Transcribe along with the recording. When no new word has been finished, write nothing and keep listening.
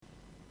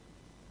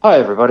Hi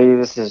everybody,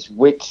 this is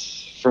Wit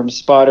from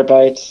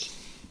Spiderbait.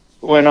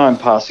 When I'm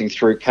passing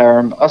through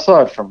Carrum,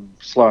 aside from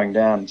slowing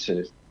down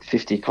to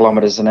 50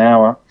 kilometres an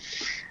hour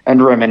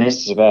and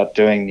reminisce about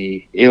doing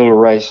the Eel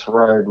Race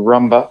Road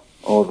Rumba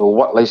or the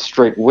Watley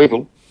Street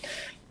Wiggle,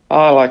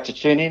 I like to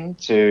tune in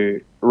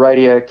to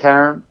Radio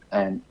Carrum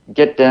and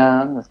get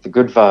down with the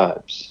good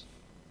vibes.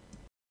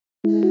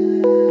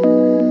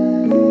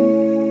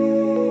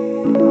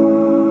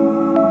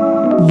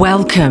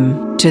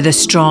 Welcome to the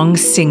Strong,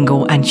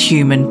 Single and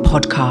Human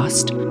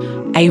podcast,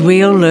 a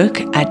real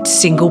look at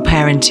single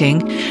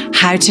parenting,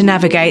 how to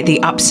navigate the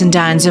ups and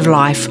downs of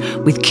life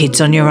with kids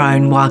on your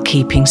own while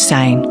keeping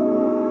sane.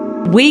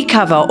 We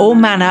cover all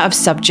manner of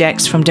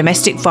subjects from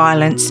domestic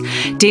violence,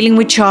 dealing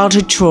with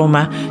childhood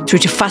trauma, through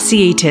to fussy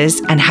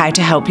eaters and how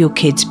to help your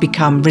kids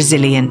become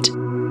resilient.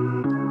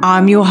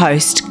 I'm your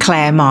host,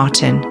 Claire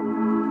Martin.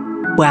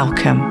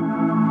 Welcome.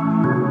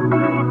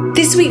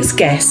 This week's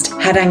guest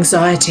had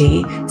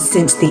anxiety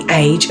since the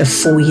age of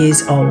 4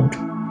 years old.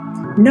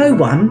 No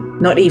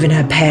one, not even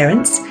her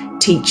parents,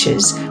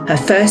 teachers, her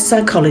first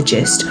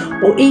psychologist,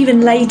 or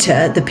even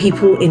later the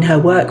people in her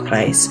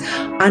workplace,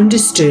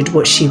 understood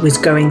what she was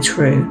going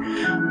through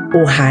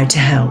or how to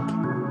help.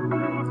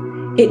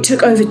 It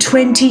took over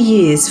 20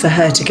 years for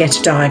her to get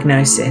a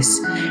diagnosis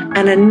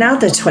and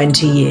another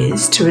 20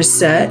 years to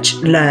research,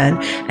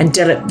 learn and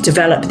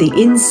develop the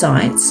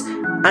insights,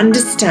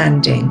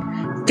 understanding,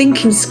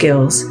 thinking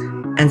skills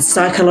and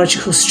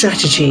psychological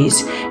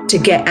strategies to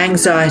get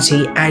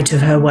anxiety out of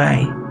her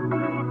way.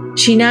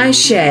 She now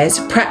shares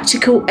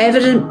practical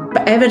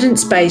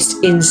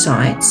evidence-based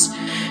insights,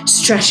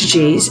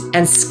 strategies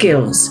and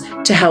skills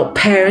to help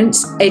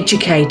parents,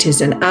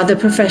 educators and other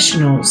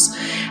professionals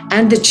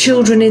and the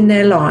children in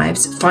their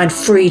lives find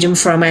freedom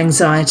from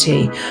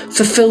anxiety,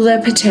 fulfill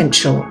their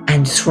potential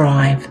and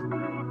thrive.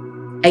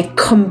 A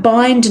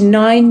combined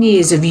 9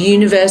 years of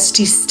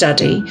university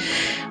study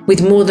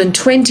with more than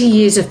 20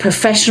 years of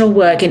professional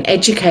work in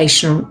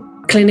educational,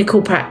 clinical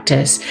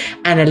practice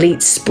and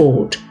elite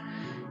sport.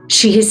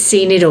 She has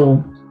seen it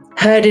all,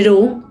 heard it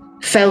all,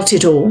 felt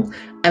it all,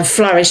 and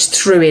flourished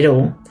through it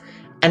all.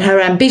 And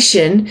her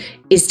ambition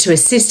is to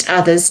assist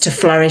others to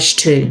flourish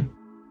too.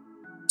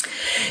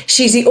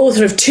 She's the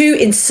author of 2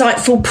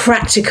 insightful,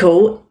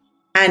 practical,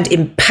 and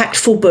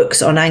impactful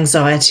books on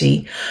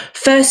anxiety.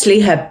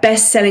 Firstly, her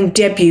best-selling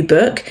debut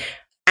book,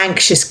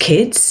 Anxious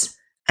Kids,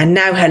 and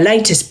now her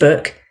latest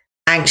book,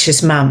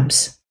 Anxious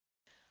Mums.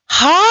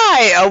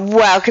 Hi,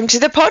 welcome to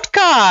the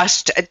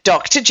podcast,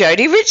 Dr.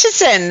 Jodie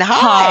Richardson.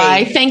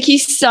 Hi, thank you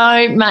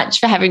so much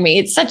for having me.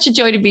 It's such a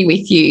joy to be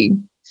with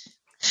you.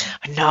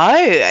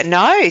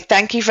 No,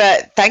 thank you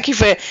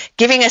for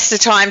giving us the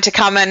time to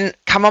come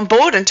on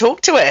board and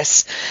talk to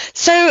us.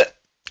 So,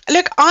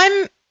 look,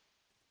 I've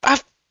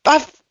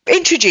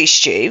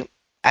introduced you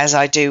as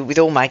I do with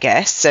all my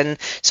guests and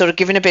sort of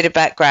given a bit of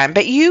background,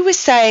 but you were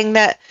saying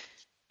that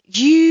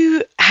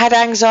you had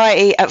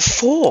anxiety at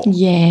 4.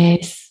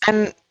 Yes.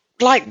 And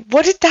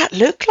what did that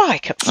look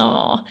like at 4?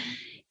 Oh,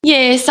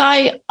 yes.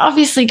 I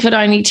obviously could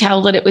only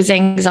tell that it was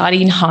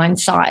anxiety in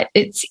hindsight.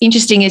 It's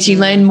interesting as you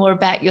learn more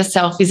about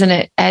yourself, isn't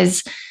it?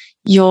 As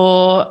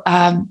your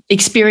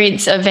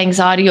experience of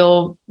anxiety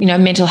or,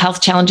 mental health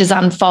challenges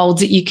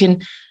unfolds, that you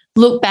can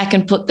look back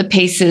and put the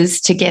pieces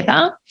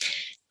together.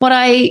 What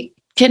I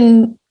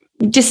can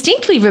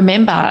distinctly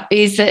remember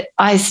is that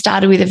I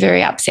started with a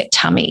very upset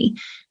tummy,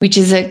 which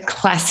is a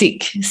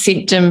classic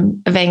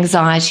symptom of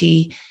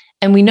anxiety.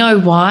 And we know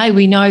why.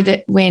 We know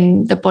that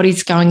when the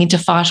body's going into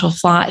fight or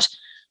flight,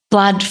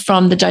 blood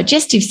from the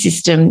digestive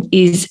system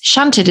is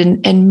shunted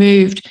and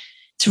moved.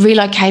 It's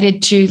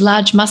relocated to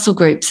large muscle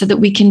groups so that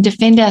we can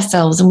defend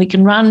ourselves and we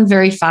can run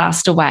very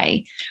fast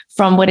away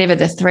from whatever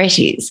the threat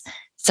is.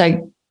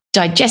 So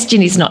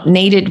digestion is not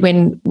needed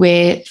when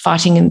we're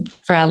fighting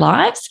for our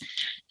lives.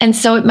 And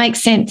so it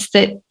makes sense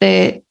that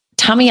the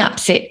tummy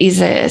upset is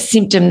a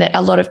symptom that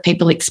a lot of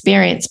people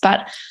experience,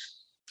 but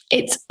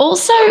it's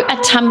also a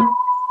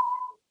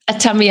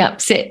tummy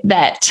upset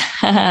that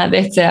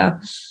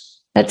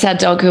that's our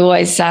dog who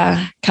always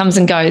comes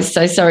and goes.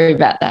 So sorry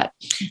about that.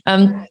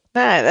 No,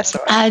 that's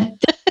all right.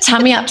 The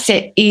tummy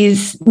upset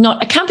is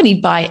not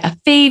accompanied by a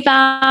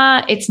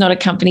fever. It's not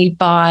accompanied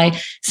by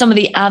some of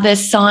the other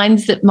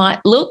signs that might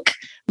look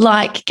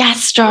like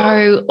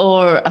gastro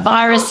or a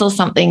virus or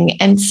something.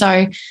 And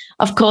so,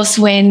 of course,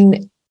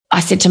 when I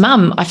said to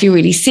Mum, I feel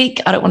really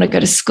sick, I don't want to go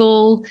to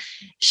school,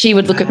 she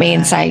would look at me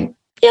and say,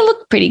 you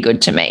look pretty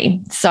good to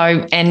me.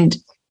 So, and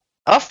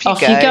off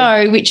you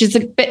go, which is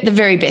the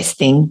very best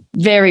thing,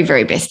 very,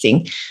 very best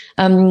thing.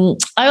 I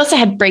also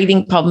had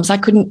breathing problems. I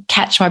couldn't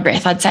catch my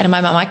breath. I'd say to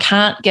my mum, I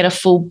can't get a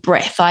full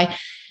breath.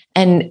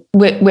 And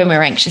when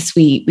we're anxious,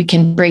 we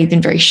can breathe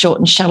in very short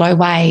and shallow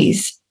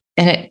ways,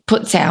 and it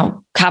puts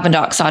our carbon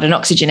dioxide and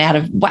oxygen out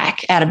of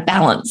whack, out of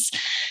balance.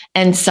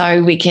 And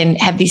so we can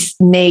have this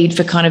need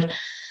for kind of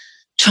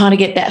trying to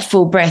get that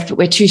full breath, but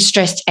we're too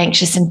stressed,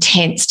 anxious and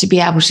tense to be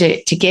able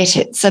to get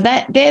it. So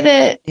they're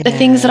the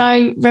things that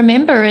I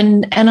remember.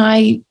 And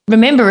I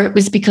remember it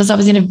was because I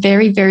was in a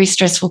very, very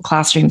stressful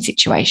classroom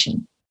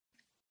situation.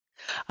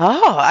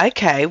 Oh,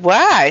 okay.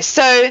 Wow.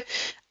 So,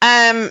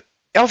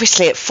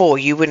 obviously at 4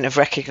 you wouldn't have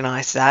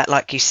recognised that,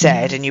 like you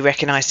said, and you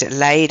recognised it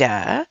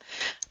later.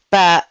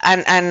 But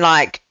and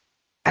like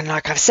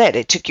I've said,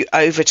 it took you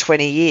over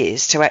 20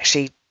 years to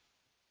actually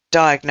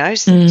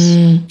diagnose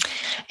this.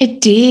 It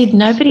did.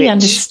 Nobody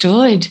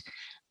understood.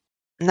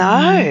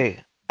 No.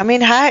 I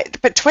mean,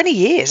 but 20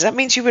 years, that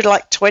means you were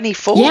like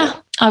 24. Yeah,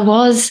 I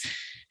was.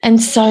 And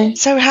so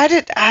how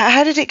did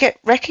it get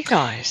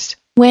recognised?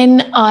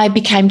 When I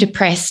became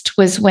depressed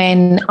was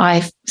when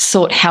I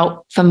sought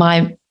help for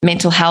my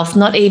mental health,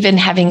 not even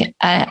having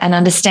an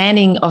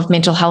understanding of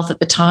mental health at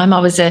the time. I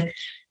was a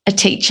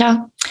teacher,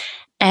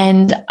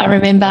 and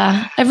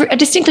I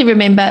distinctly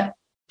remember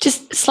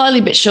just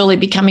slowly but surely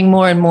becoming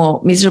more and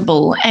more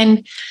miserable.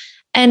 And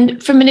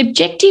from an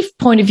objective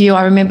point of view,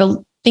 I remember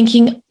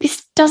thinking,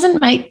 this doesn't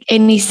make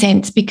any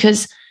sense,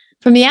 because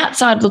from the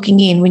outside looking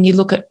in, when you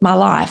look at my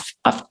life,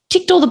 I've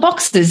ticked all the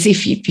boxes.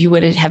 If you were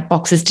to have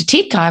boxes to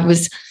tick, I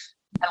was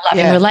in a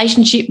loving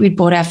relationship. We'd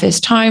bought our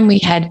first home. We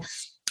had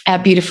our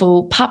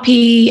beautiful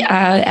puppy,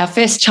 our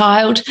first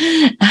child.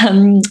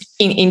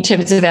 In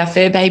terms of our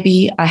fur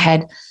baby, I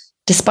had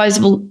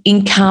disposable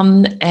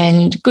income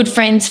and good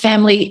friends,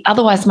 family.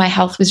 Otherwise, my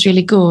health was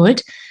really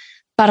good.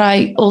 But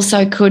I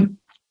also could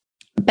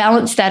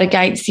balance that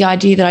against the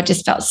idea that I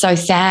just felt so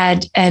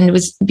sad, and it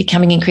was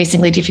becoming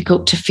increasingly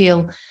difficult to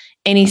feel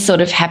any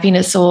sort of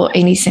happiness or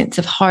any sense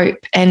of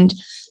hope. And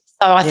so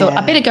I thought,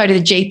 I better go to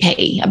the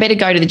GP. I better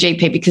go to the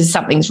GP because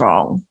something's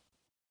wrong.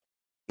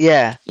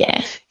 Yeah.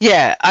 Yeah.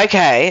 Yeah.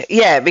 Okay.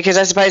 Yeah. Because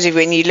I suppose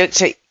when you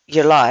looked at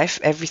your life,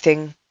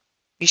 everything,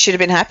 you should have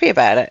been happy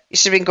about it. You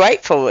should have been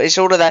grateful. It's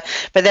all of that.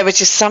 But there was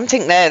just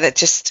something there that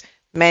just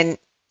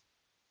meant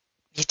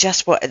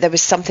there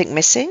was something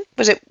missing.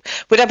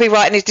 Would I be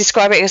right in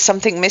describing it as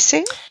something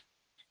missing?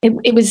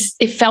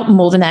 It felt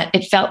more than that.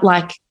 It felt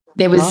like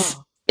there was,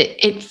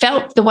 it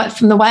felt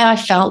from the way I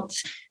felt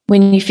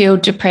when you feel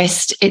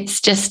depressed, it's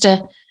just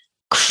a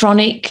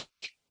chronic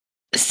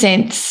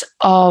sense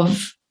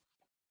of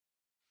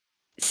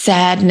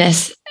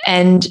sadness,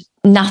 and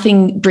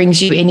nothing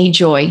brings you any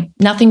joy.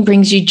 Nothing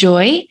brings you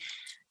joy.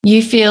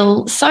 You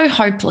feel so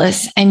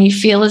hopeless, and you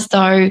feel as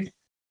though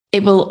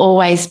it will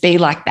always be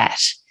like that.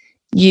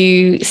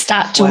 You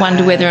start to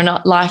wonder whether or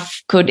not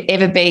life could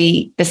ever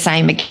be the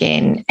same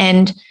again.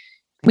 And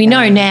we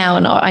know now,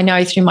 and I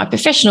know through my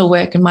professional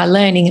work and my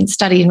learning and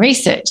study and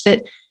research,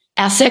 that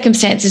our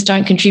circumstances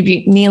don't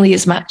contribute nearly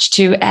as much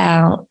to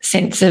our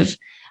sense of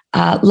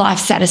life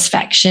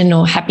satisfaction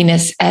or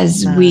happiness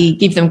as we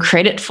give them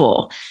credit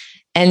for.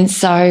 And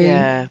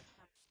so,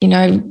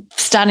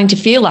 starting to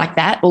feel like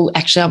that, well,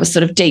 actually I was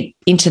sort of deep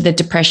into the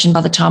depression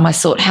by the time I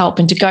sought help,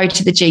 and to go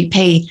to the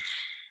GP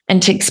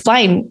and to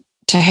explain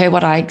to her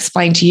what I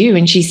explained to you.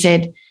 And she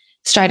said,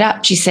 straight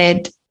up, she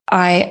said,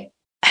 I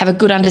have a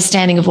good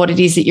understanding of what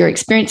it is that you're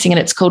experiencing, and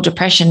it's called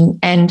depression.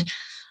 And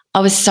I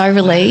was so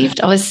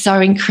relieved. I was so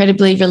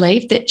incredibly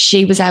relieved that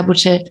she was able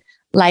to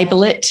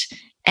label it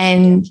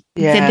and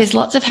said, there's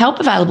lots of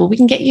help available. We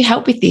can get you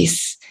help with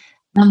this.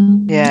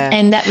 And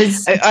that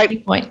was a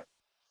big point.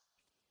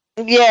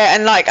 Yeah,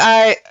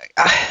 and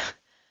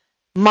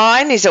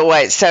mine is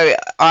always, so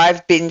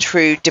I've been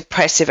through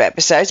depressive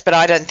episodes, but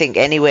I don't think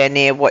anywhere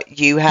near what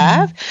you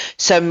have.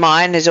 So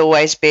mine has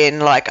always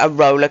been like a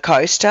roller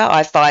coaster.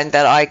 I find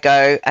that I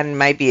go, and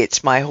maybe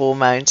it's my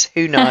hormones,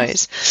 who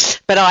knows,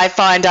 but I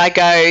find I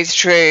go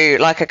through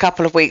like a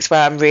couple of weeks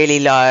where I'm really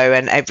low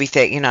and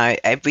everything,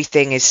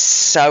 everything is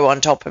so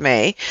on top of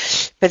me.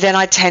 But then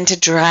I tend to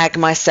drag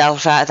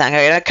myself out of that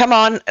and go, come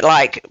on,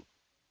 like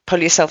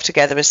pull yourself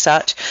together as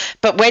such.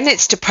 But when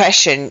it's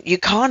depression, you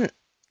can't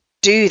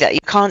do that. You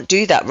can't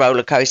do that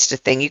roller coaster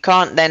thing. You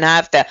can't then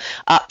have the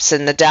ups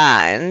and the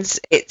downs.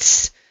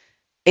 It's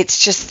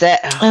just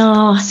that.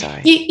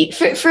 Sorry.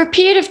 For a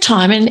period of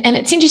time, and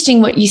it's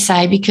interesting what you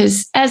say,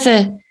 because as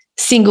a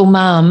single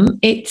mum,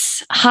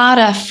 it's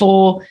harder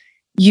for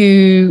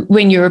you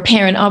when you're a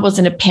parent. I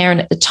wasn't a parent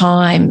at the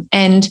time,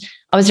 and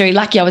I was very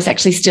lucky. I was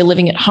actually still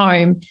living at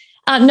home.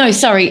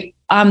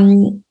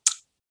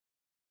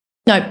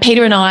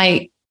 Peter and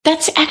I.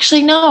 That's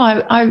actually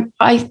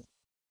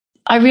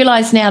I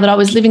realised now that I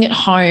was living at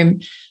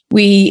home.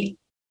 We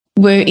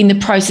were in the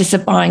process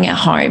of buying our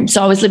home.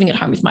 So I was living at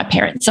home with my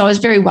parents. So I was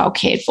very well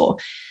cared for.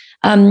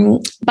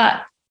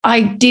 But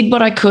I did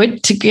what I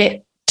could to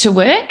get to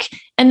work.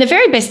 And the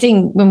very best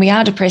thing when we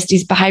are depressed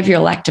is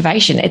behavioural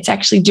activation. It's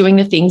actually doing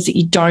the things that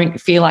you don't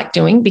feel like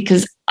doing,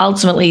 because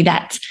ultimately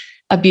that's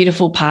a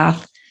beautiful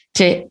path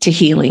to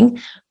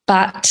healing.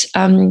 But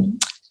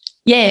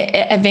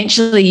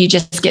eventually you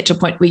just get to a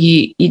point where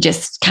you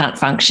just can't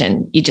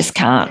function. You just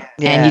can't.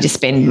 And you just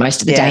spend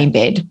most of the day in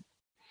bed.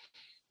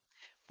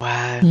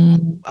 Wow.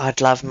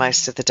 I'd love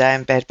most of the day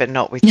in bed, but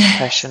not with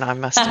depression, I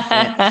must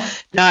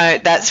admit. No,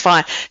 that's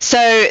fine.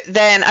 So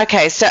then,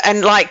 okay,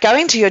 and like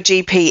going to your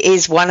GP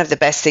is one of the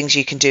best things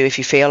you can do if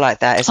you feel like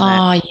that, isn't it?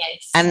 Oh,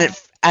 yes.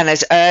 And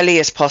as early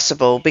as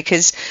possible,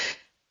 because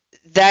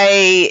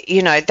they,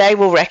 they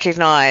will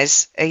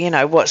recognize,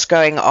 what's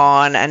going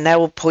on, and they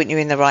will point you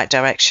in the right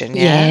direction.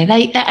 Yeah,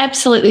 they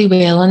absolutely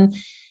will.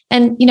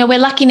 And we're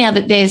lucky now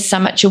that there's so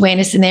much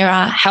awareness, and there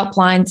are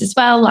helplines as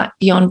well, like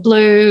Beyond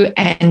Blue,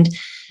 and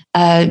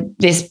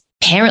there's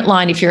Parent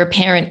Line if you're a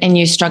parent and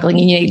you're struggling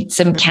and you need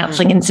some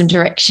counselling and some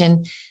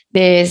direction.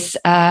 There's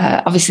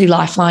obviously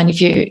Lifeline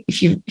if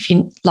you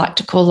like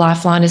to call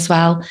Lifeline as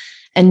well,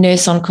 and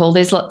Nurse on Call.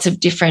 There's lots of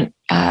different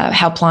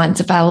helplines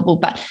available.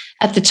 But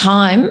at the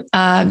time,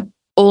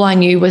 all I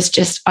knew was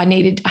just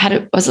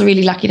I was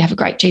really lucky to have a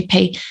great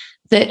GP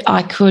that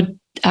I could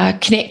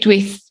connect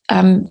with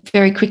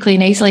very quickly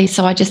and easily.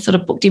 So I just sort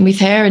of booked in with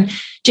her. And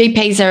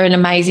GPs are an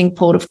amazing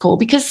port of call,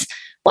 because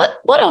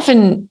what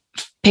often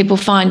people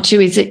find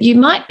too is that you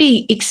might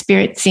be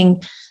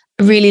experiencing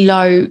a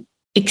really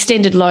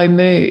extended low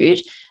mood,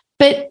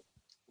 but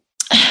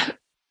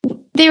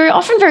there are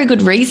often very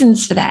good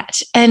reasons for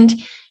that. And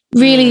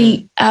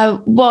really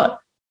what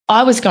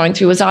I was going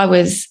through was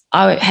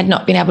I had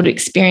not been able to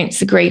experience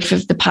the grief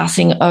of the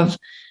passing of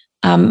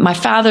my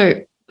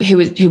father, who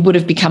would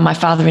have become my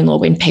father-in-law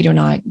when Peter and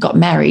I got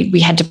married. We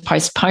had to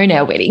postpone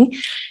our wedding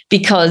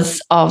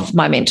because of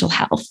my mental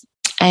health.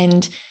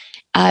 And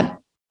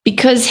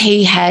because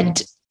he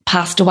had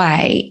passed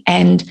away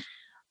and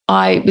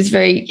I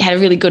had a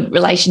really good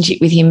relationship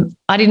with him,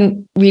 I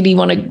didn't really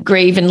want to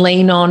grieve and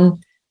lean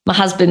on my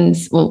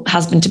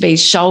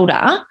husband-to-be's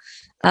shoulder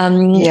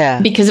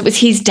because it was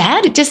his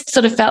dad. It just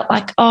sort of felt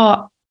like,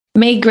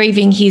 me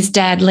grieving his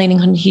dad,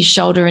 leaning on his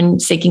shoulder and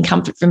seeking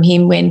comfort from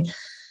him when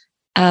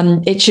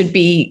it should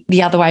be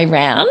the other way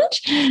around.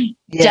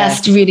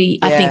 Just really,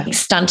 I think,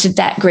 stunted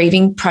that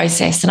grieving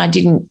process, and I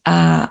didn't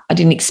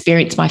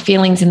experience my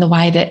feelings in the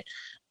way that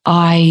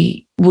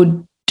I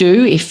would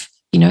do if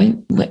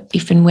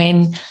and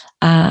when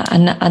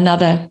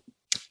another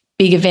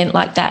big event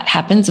like that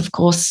happens. Of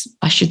course,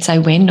 I should say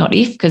when, not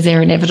if, because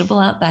they're inevitable,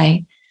 aren't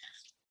they?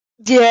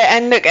 Yeah,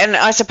 and look, and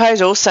I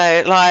suppose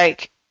also,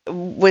 like,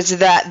 was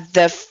that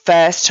the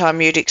first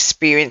time you'd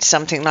experienced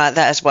something like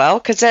that as well?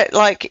 Because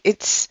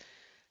it's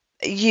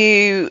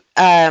you.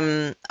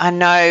 I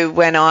know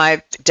when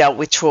I dealt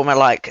with trauma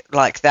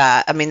like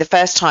that. I mean, the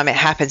first time it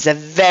happens, the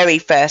very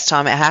first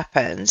time it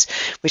happens,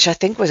 which I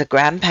think was a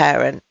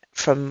grandparent,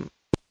 from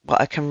what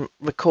I can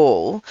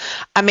recall.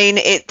 I mean,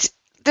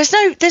 there's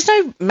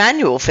no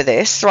manual for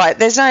this, right?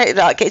 There's no,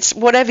 it's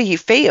whatever you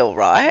feel,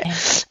 right?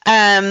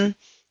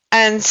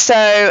 And so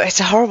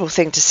it's a horrible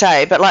thing to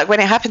say, but when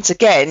it happens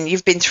again,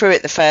 you've been through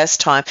it the first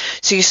time,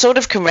 so you sort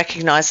of can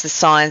recognize the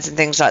signs and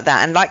things like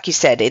that. And like you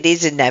said, it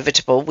is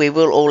inevitable. We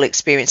will all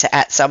experience it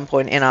at some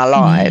point in our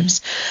lives.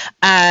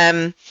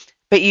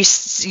 But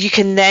you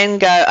can then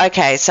go,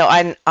 okay, so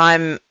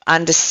I'm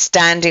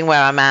understanding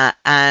where I'm at,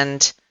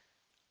 and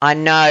I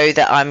know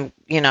that I'm,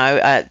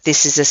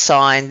 this is a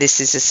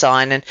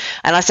sign. And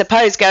I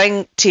suppose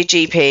going to your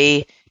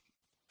GP,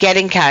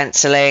 getting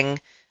counselling,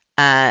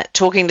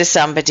 talking to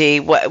somebody,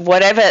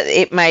 whatever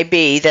it may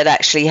be that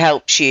actually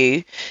helps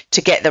you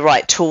to get the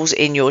right tools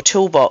in your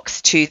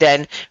toolbox to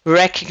then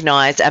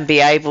recognise and be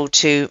able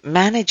to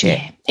manage it.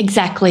 Yeah,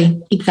 exactly.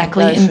 And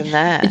from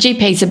there. The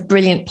GP is a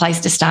brilliant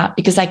place to start,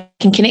 because they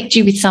can connect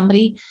you with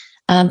somebody.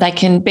 They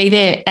can be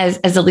there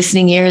as a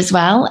listening ear as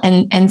well.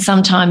 And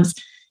sometimes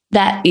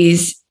that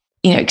is,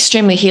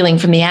 extremely healing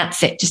from the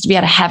outset, just to be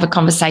able to have a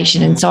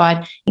conversation. And so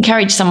I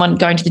encourage someone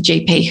going to the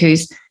GP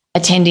who's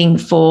attending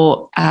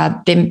for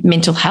their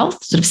mental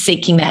health, sort of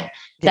seeking that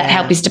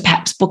help, is to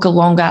perhaps book a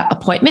longer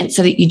appointment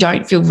so that you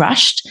don't feel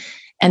rushed,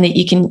 and that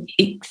you can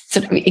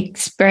sort of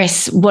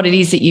express what it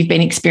is that you've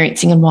been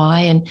experiencing and why.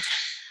 And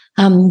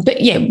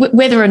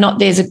whether or not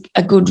there's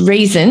a good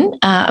reason,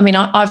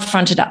 I've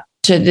fronted up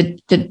to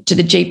the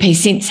GP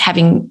since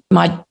having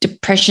my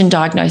depression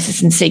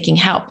diagnosis and seeking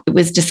help. It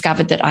was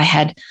discovered that I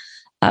had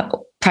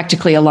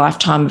practically a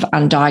lifetime of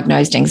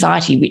undiagnosed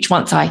anxiety, which,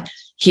 once I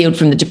healed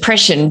from the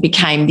depression,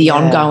 became the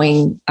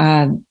ongoing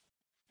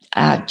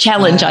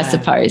challenge, I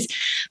suppose.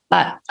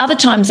 But other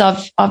times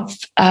I've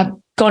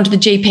gone to the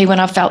GP when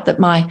I felt that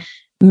my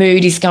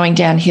mood is going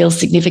downhill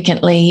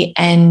significantly,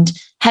 and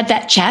had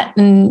that chat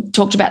and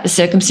talked about the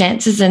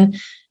circumstances, and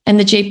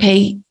the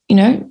GP,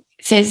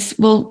 says,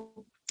 well,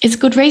 it's a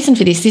good reason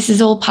for this. This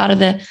is all part of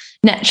the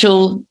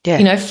natural,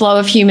 flow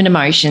of human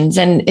emotions,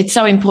 and it's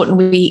so important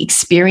we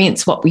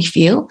experience what we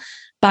feel.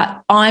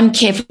 But I'm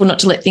careful not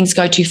to let things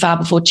go too far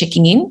before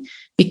checking in,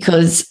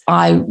 because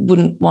I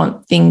wouldn't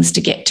want things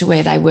to get to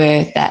where they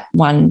were that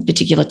one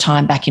particular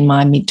time back in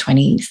my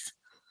mid-20s.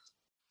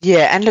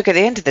 Yeah, and look, at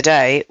the end of the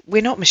day,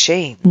 we're not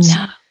machines.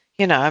 No.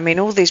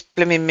 All these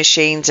blooming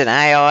machines and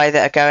AI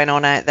that are going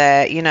on out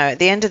there, at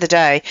the end of the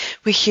day,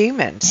 we're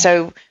human.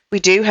 So we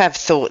do have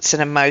thoughts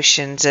and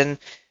emotions, and,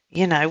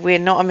 we're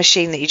not a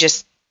machine that you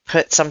just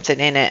put something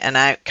in it and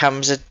out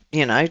comes a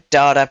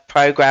data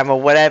program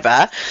or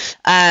whatever.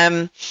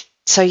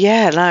 So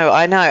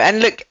I know.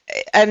 And look,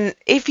 and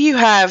if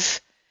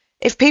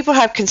people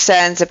have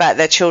concerns about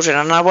their children,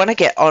 and I want to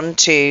get on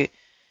to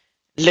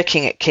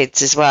looking at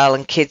kids as well,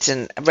 and kids,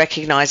 and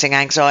recognizing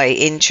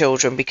anxiety in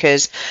children,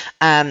 because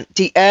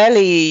the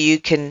earlier you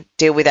can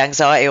deal with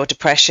anxiety or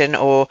depression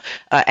or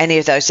any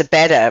of those, the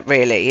better,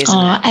 really, isn't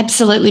it?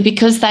 Absolutely,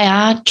 because they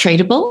are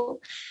treatable,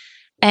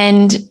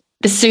 and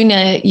the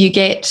sooner you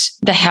get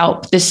the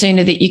help, the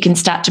sooner that you can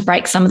start to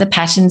break some of the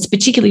patterns,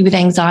 particularly with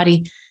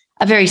anxiety.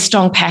 A very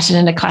strong pattern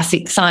and a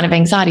classic sign of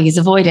anxiety is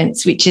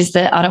avoidance, which is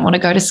that I don't want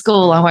to go to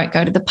school, I won't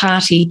go to the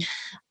party,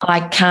 I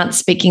can't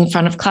speak in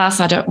front of class,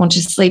 I don't want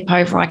to sleep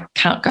over, I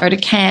can't go to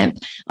camp,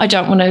 I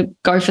don't want to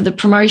go for the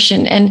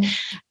promotion.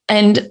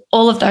 And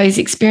all of those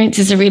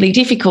experiences are really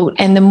difficult.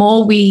 And the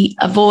more we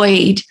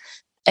avoid,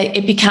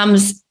 it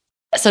becomes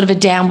sort of a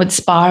downward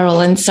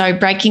spiral. And so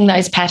breaking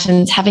those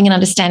patterns, having an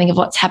understanding of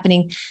what's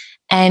happening,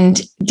 and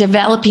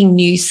developing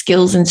new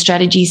skills and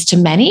strategies to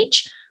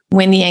manage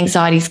when the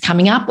anxiety is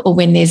coming up, or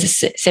when there's a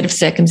set of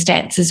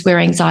circumstances where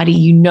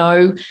anxiety,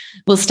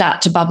 will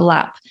start to bubble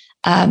up,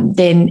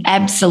 then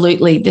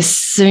absolutely the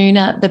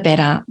sooner the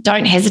better.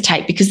 Don't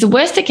hesitate, because the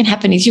worst that can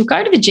happen is you'll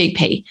go to the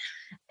GP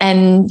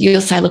and you'll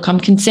say, look, I'm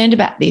concerned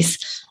about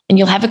this. And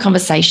you'll have a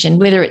conversation,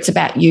 whether it's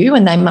about you,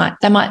 and they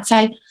might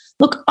say,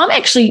 look, I'm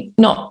actually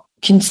not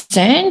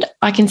concerned.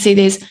 I can see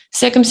there's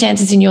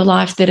circumstances in your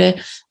life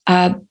that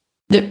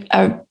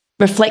are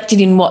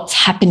reflected in what's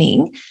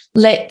happening.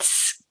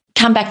 Let's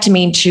come back to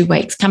me in 2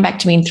 weeks, come back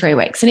to me in 3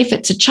 weeks. And if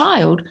it's a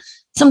child,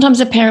 sometimes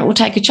a parent will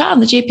take a child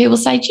and the GP will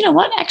say, do you know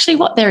what? Actually,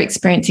 what they're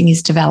experiencing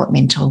is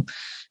developmental.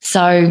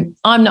 So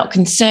I'm not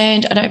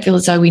concerned. I don't feel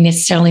as though we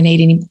necessarily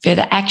need any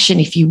further action.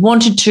 If you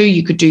wanted to,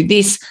 you could do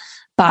this,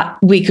 but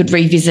we could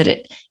revisit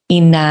it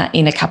in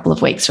a couple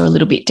of weeks or a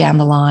little bit down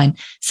the line.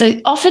 So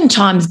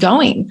oftentimes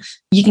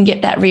you can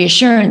get that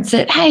reassurance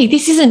that, hey,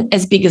 this isn't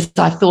as big as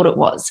I thought it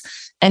was.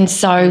 And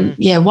so,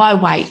 why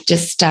wait?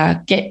 Just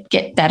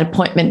get that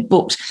appointment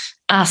booked,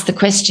 ask the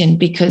question,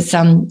 because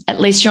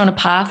at least you're on a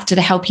path to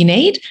the help you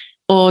need,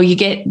 or you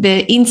get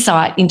the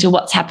insight into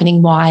what's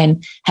happening, why,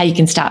 and how you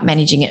can start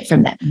managing it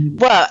from that.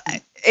 Well,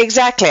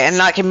 exactly. And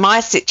like in my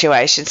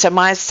situation, so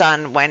my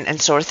son went and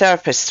saw a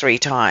therapist 3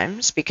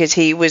 times because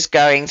he was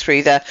going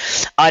through the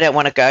I don't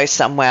want to go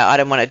somewhere, I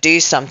don't want to do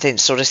something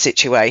sort of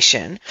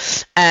situation.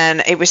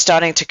 And it was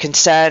starting to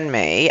concern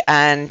me.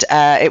 And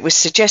it was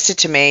suggested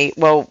to me,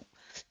 well,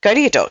 go to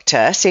your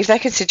doctor, see if they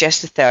can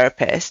suggest a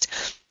therapist,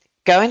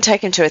 go and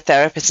take him to a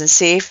therapist and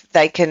see if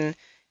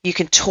you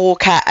can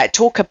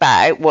talk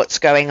about what's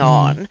going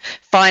on,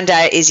 find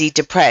out, is he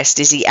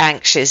depressed, is he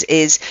anxious,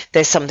 is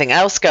there something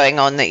else going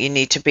on that you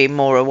need to be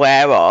more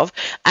aware of.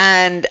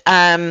 And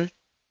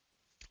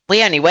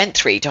we only went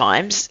 3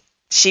 times.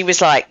 She was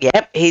like,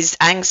 yep, his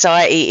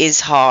anxiety is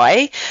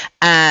high,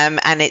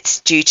 and it's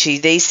due to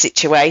these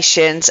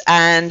situations,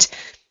 and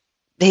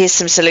here's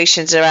some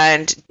solutions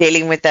around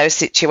dealing with those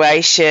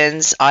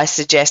situations. I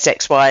suggest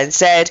X, Y, and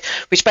Z,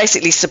 which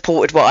basically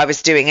supported what I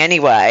was doing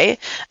anyway.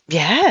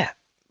 Yeah,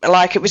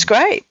 like it was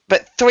great.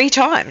 But 3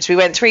 times, we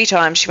went 3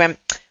 times. She went,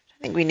 I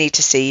think we need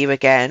to see you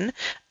again.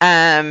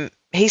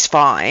 He's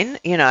fine,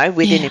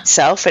 within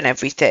himself and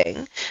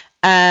everything.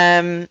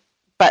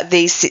 But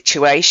these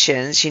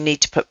situations, you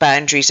need to put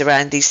boundaries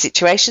around these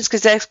situations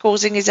because they're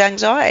causing his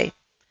anxiety.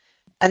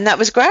 And that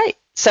was great.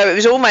 So it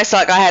was almost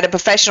like I had a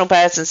professional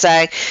person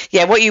saying,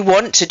 yeah, what you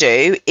want to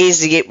do is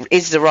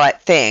the right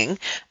thing.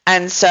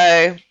 And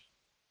so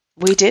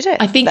we did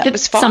it. I think that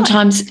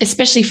sometimes,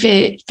 especially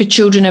for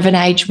children of an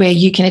age where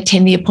you can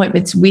attend the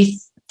appointments with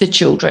the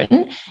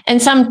children,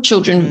 and some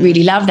children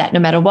really love that no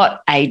matter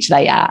what age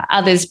they are.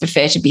 Others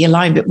prefer to be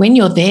alone. But when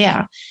you're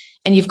there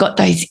and you've got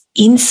those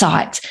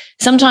insights,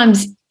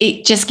 sometimes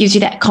it just gives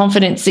you that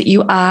confidence that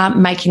you are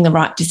making the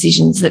right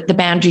decisions, that the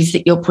boundaries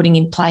that you're putting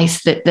in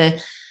place, that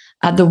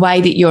the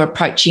way that you're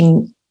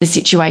approaching the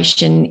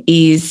situation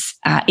is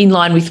in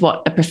line with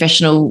what a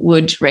professional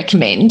would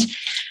recommend.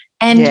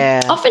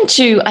 And often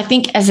too, I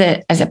think as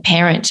a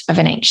parent of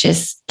an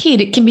anxious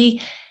kid, it can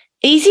be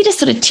easy to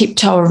sort of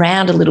tiptoe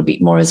around a little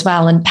bit more as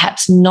well, and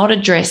perhaps not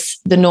address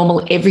the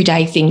normal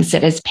everyday things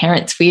that as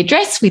parents we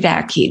address with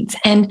our kids.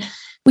 And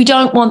we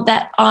don't want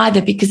that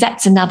either, because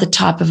that's another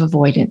type of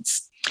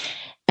avoidance.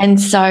 And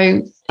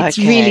so it's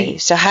really...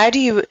 So how do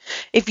you,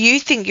 if you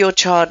think your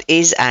child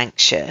is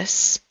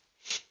anxious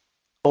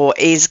or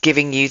is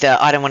giving you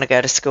the, I don't want to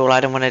go to school, I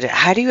don't want to do,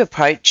 how do you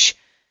approach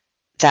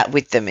that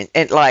with them?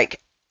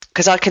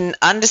 Because I can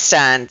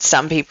understand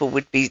some people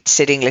would be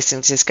sitting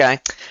listening to this going,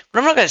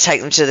 well, I'm not going to take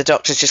them to the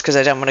doctors just because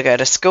I don't want to go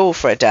to school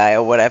for a day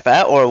or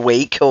whatever, or a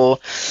week, or,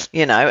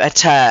 a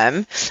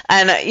term.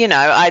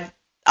 And,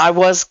 I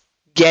was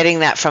getting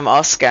that from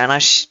Oscar, and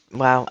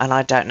and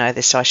I don't know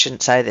this, so I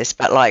shouldn't say this,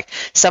 but like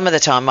some of the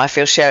time I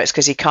feel sure it's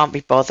because he can't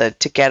be bothered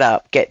to get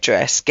up, get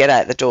dressed, get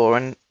out the door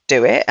and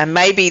do it. And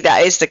maybe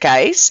that is the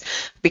case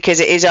because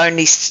it is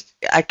only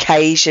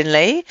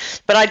occasionally,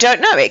 but I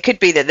don't know. It could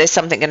be that there's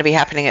something going to be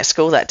happening at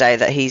school that day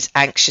that he's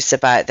anxious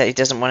about, that he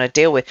doesn't want to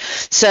deal with.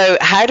 So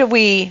how do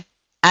we,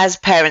 as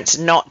parents,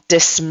 not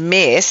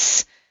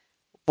dismiss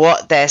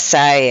what they're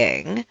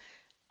saying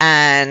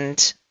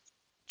and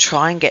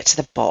try and get to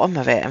the bottom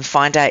of it and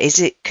find out, is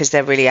it because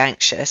they're really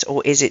anxious,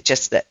 or is it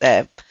just that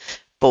they're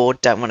bored,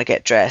 don't want to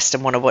get dressed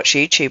and want to watch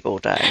YouTube all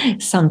day?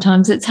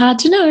 Sometimes it's hard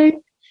to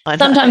know.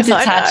 Sometimes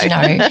it's hard to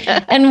know.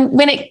 And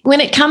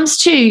when it comes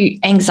to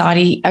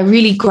anxiety, a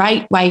really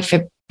great way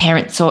for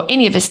parents or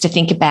any of us to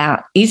think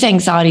about, is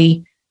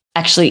anxiety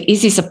actually,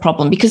 is this a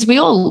problem? Because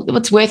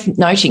what's worth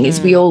noting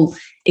is we all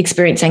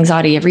experience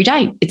anxiety every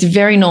day. It's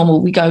very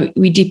normal.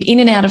 We dip in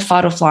and out of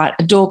fight or flight.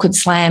 A door could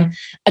slam,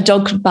 a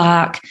dog could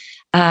bark.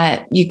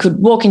 You could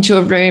walk into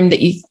a room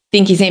that you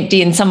think is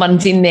empty and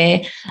someone's in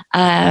there.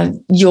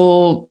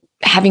 You're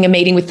having a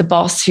meeting with the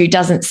boss who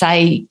doesn't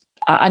say,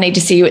 I need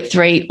to see you at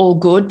 3, all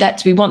good.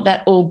 We want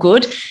that all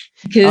good.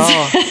 Because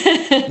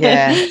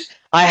yeah.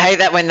 I hate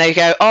that when they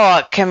go,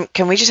 oh, can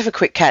we just have a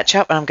quick catch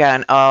up? And I'm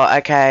going, oh,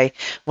 okay,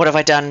 what have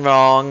I done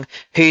wrong?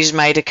 Who's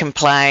made a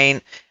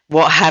complaint?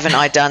 What haven't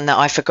I done that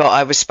I forgot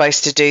I was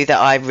supposed to do that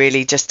I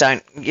really just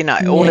don't,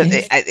 all of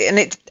it.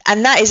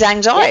 And that is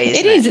anxiety.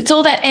 It is. It's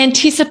all that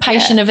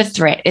anticipation of a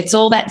threat. It's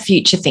all that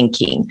future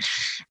thinking.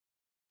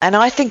 And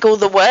I think all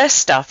the worst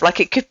stuff, like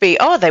it could be,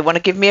 oh, they want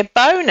to give me a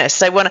bonus.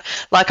 They want to,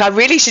 like, I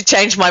really should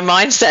change my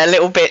mindset a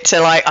little bit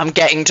to like, I'm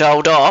getting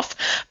told off.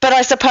 But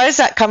I suppose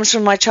that comes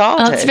from my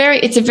childhood.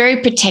 It's a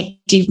very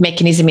protective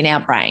mechanism in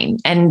our brain.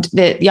 And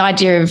the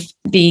idea of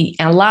the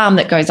alarm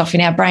that goes off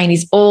in our brain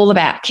is all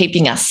about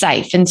keeping us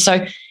safe. And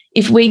so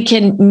if we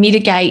can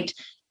mitigate,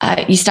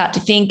 you start to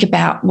think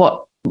about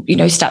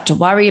start to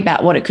worry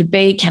about what it could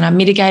be. Can I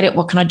mitigate it?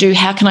 What can I do?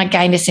 How can I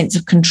gain a sense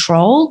of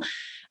control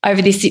over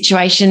this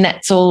situation?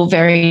 That's all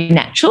very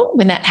natural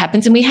when that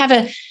happens. And we have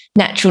a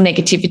natural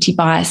negativity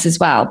bias as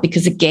well,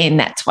 because again,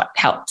 that's what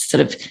helps sort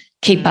of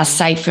keep us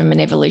safe from an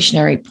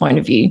evolutionary point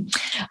of view.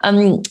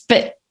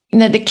 But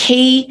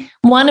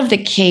one of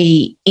the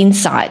key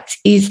insights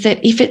is that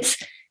if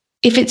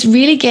it's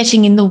really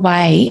getting in the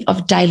way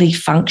of daily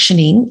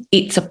functioning,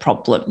 it's a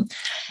problem.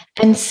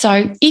 And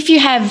so if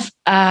you have,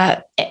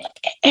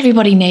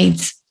 everybody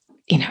needs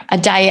a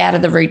day out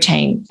of the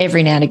routine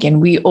every now and again.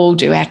 We all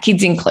do, our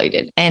kids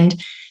included.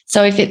 And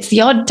so if it's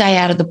the odd day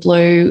out of the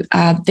blue,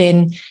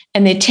 then,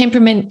 and their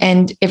temperament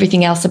and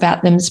everything else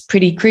about them is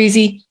pretty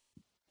cruisy,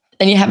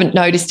 and you haven't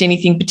noticed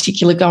anything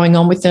particular going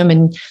on with them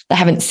and they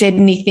haven't said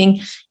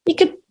anything, you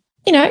could,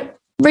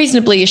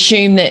 reasonably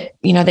assume that,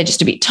 they're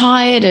just a bit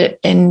tired,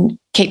 and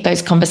keep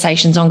those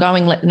conversations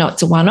ongoing, let them know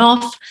it's a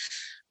one-off.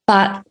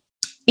 But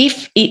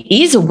if it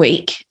is a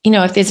week,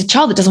 if there's a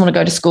child that doesn't want to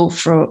go to school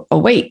for a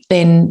week,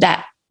 then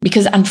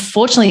because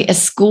unfortunately a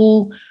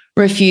school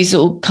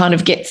refusal kind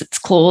of gets its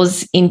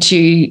claws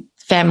into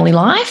family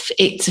life,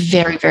 it's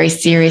very, very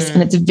serious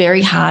and it's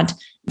very hard,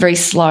 very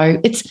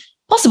slow. It's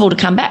possible to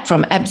come back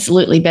from,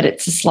 absolutely, but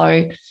it's a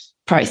slow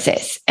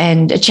process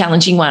and a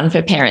challenging one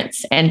for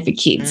parents and for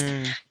kids.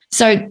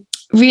 So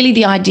really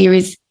the idea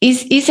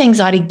is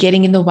anxiety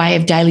getting in the way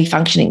of daily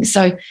functioning?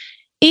 So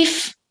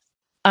if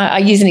I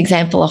use an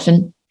example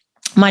often,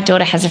 my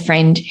daughter has a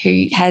friend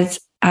who has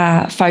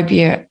a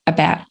phobia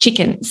about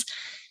chickens.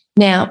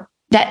 Now,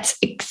 that's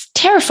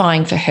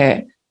terrifying for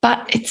her,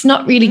 but it's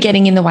not really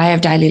getting in the way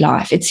of daily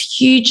life. It's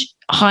huge,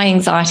 high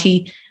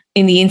anxiety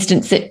in the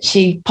instance that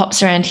she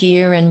pops around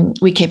here and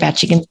we keep our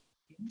chickens.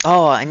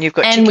 Oh, and you've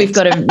got chickens. We've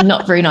got a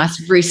not very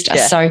nice rooster.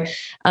 Yeah. So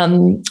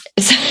I'm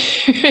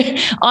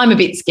a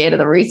bit scared of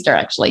the rooster,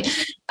 actually.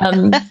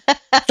 So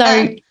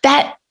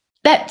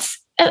that's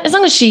as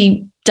long as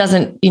she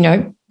doesn't,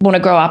 want to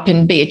grow up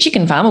and be a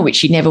chicken farmer, which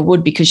she never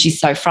would because she's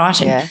so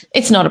frightened,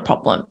 it's not a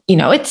problem.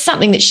 It's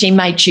something that she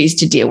may choose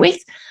to deal with,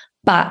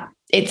 but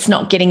it's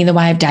not getting in the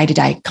way of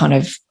day-to-day kind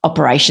of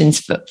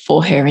operations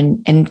for her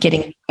and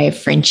getting in the way of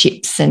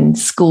friendships and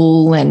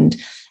school and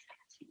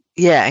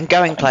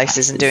going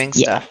places and doing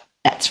stuff.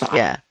 That's right.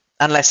 Yeah,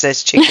 unless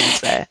there's chickens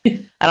there.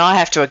 And I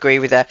have to agree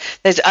with her.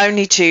 There's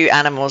only 2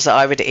 animals that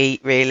I would eat,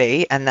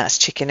 really, and that's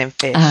chicken and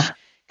fish.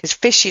 Because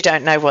fish, you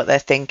don't know what they're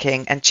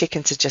thinking, and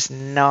chickens are just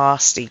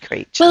nasty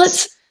creatures. Well,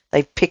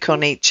 they pick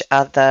on each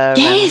other.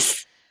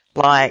 Yes.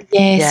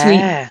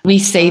 We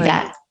see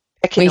that.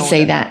 We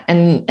see that.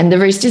 And the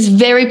rooster's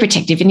very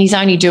protective, and he's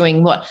only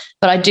doing what.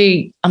 But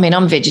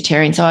I'm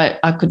vegetarian, so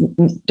I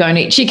don't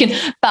eat chicken.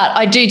 But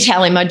I do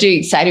tell him, I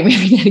do say to him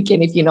every now and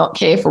again, if you're not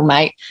careful,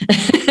 mate.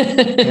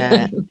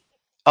 Yeah.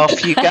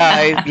 Off you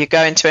go. You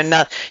go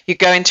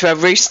into a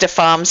rooster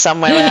farm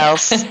somewhere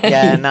else.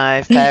 Yeah,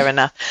 no, fair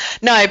enough.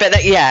 No, but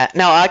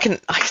I can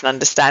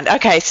understand.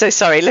 Okay, so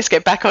sorry, let's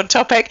get back on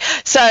topic.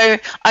 So,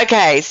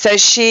 so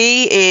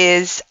she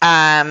is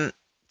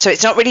so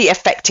it's not really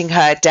affecting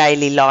her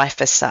daily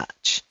life as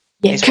such.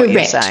 Yeah, is correct. What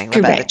you're saying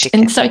correct. About the chicken.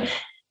 And so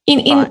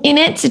in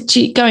answer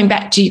to going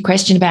back to your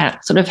question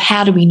about sort of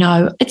how do we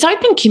know, it's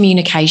open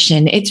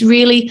communication. It's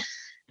really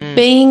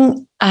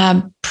being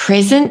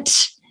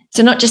present.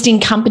 So not just in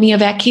company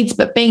of our kids,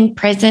 but being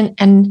present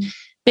and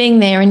being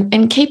there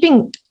and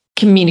keeping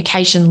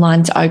communication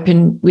lines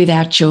open with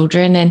our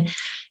children and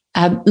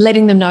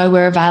letting them know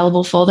we're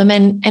available for them.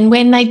 And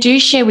when they do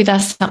share with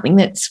us something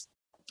that's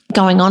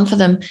going on for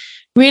them,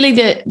 really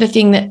the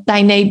thing that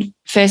they need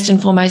first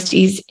and foremost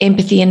is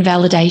empathy and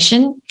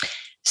validation.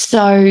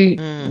 So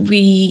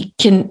we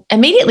can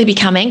immediately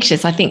become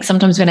anxious. I think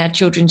sometimes when our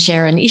children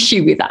share an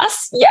issue with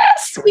us,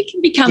 yes, we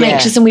can become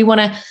anxious, and we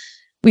want to,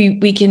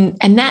 we can,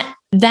 and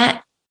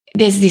that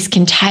there's this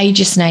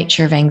contagious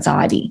nature of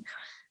anxiety.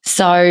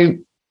 So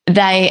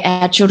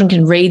our children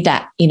can read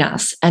that in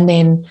us, and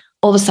then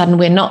all of a sudden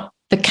we're not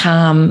the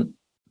calm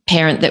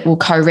parent that will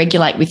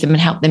co-regulate with them and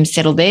help them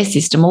settle their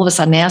system. All of a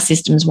sudden our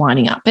system's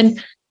winding up,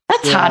 and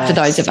that's hard for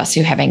those of us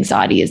who have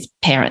anxiety as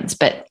parents,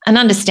 but an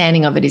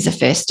understanding of it is a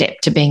first step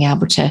to being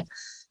able to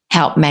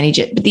help manage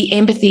it. But the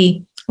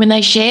empathy, when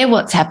they share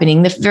what's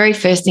happening, the very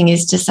first thing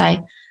is to say,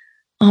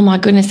 oh my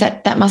goodness,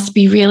 that must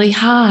be really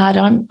hard.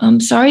 I'm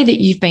sorry that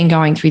you've been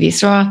going through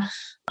this, or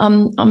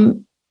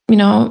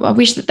I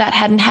wish that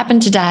hadn't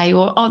happened today,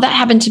 or that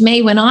happened to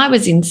me when I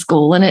was in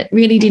school and it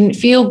really didn't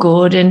feel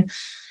good,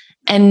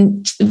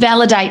 and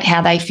validate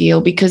how they feel,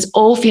 because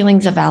all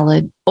feelings are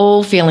valid,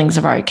 all feelings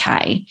are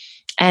okay.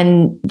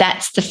 And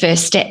that's the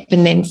first step.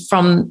 And then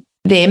from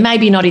there,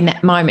 maybe not in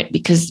that moment,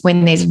 because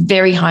when there's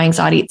very high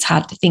anxiety, it's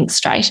hard to think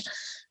straight,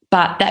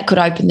 but that could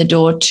open the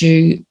door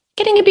to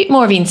getting a bit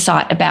more of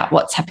insight about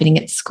what's happening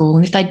at school.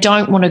 And if they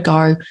don't want to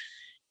go,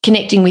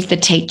 connecting with the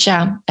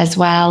teacher as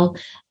well.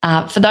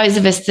 For those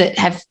of us that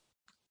have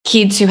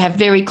kids who have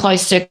very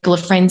close circle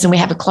of friends, and we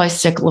have a close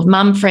circle of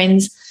mum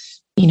friends,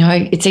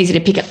 it's easy to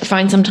pick up the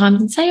phone sometimes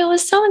and say, oh,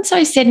 has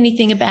so-and-so said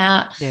anything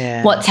about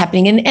what's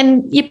happening?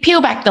 And you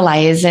peel back the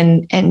layers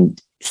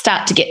and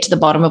start to get to the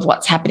bottom of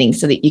what's happening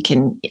so that you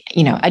can,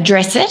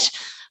 address it.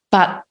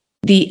 But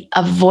the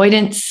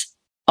avoidance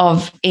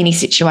of any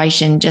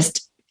situation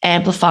just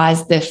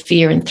amplifies the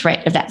fear and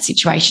threat of that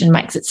situation,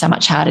 makes it so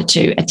much harder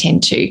to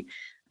attend to.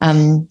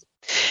 And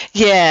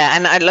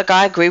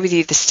I agree with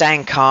you, the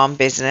staying calm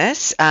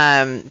business,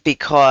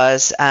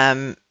 because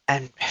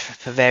and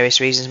for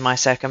various reasons my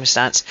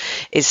circumstance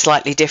is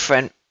slightly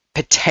different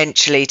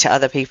potentially to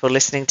other people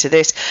listening to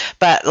this,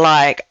 but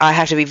I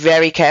have to be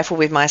very careful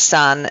with my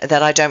son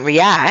that I don't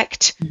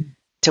react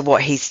to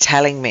what he's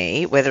telling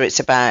me, whether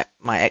it's about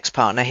my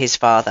ex-partner, his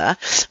father,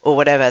 or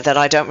whatever, that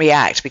I don't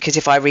react, because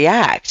if I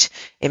react,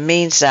 it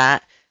means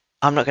that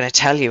I'm not going to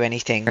tell you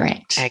anything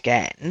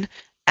again.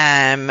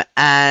 And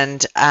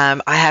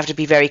I have to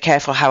be very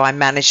careful how I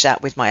manage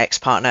that with my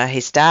ex-partner,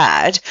 his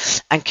dad,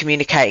 and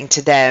communicating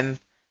to them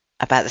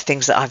about the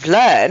things that I've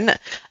learned.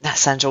 That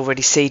sounds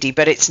already seedy,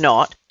 but it's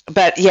not.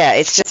 But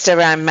it's just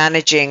around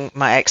managing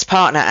my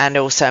ex-partner and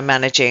also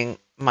managing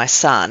my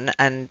son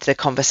and the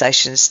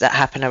conversations that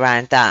happen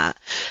around that.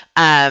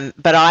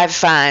 But I've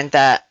found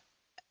that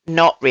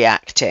not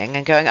reacting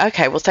and going,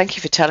 okay, well, thank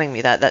you for telling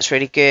me that. That's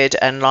really good.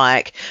 And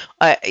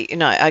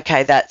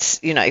okay, that's,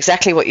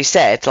 exactly what you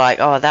said.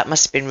 That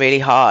must have been really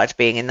hard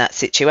being in that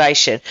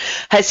situation,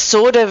 has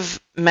sort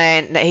of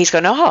meant that he's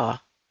gone, oh,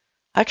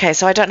 okay,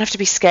 so I don't have to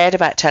be scared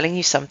about telling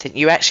you something.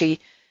 You actually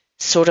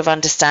sort of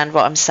understand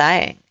what I'm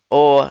saying,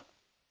 or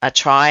are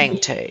trying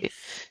to.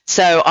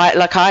 So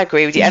I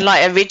agree with you,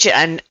 and Richard,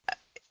 and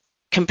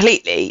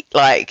completely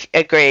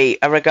agree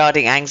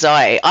regarding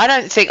anxiety.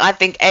 I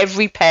think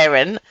every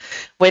parent,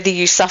 whether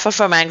you suffer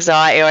from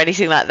anxiety or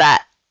anything like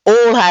that,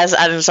 all has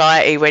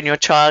anxiety when your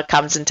child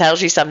comes and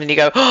tells you something. You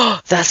go,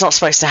 oh, that's not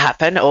supposed to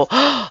happen, or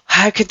oh,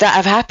 how could that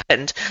have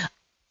happened?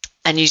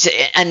 And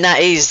that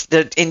is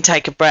the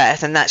intake of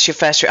breath, and that's your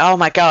first. Oh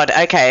my God,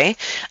 okay.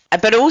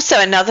 But also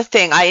another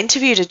thing, I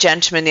interviewed a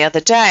gentleman the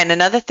other day, and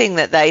another thing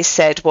that they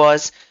said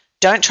was,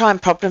 don't try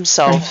and problem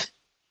solve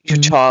your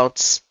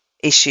child's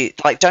issue.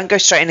 Don't go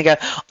straight in and go,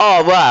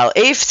 oh well,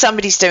 if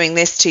somebody's doing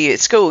this to you at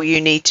school,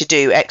 you need to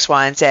do X,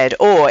 Y, and Z.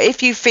 Or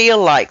if you feel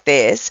like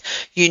this,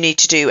 you need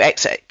to do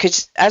X.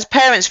 Because as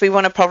parents, we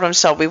want to problem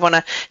solve. We want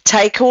to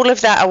take all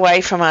of that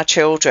away from our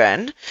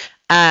children,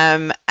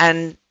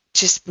 and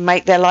just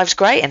make their lives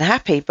great and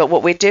happy. But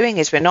what we're doing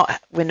is we're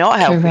not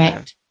helping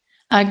them.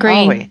 I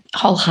agree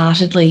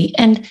wholeheartedly.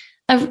 And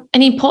an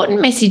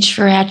important message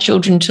for our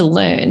children to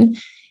learn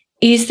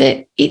is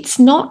that it's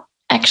not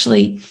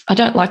actually, I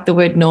don't like the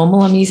word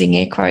normal, I'm using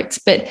air quotes,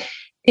 but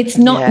it's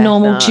not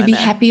normal to be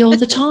happy all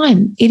the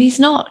time. It is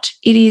not.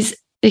 It is,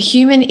 the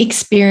human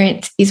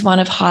experience is one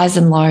of highs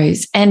and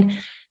lows. And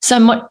so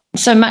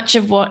much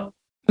of what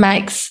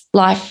makes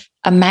life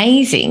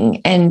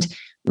amazing and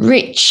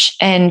rich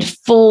and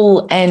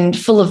full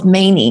of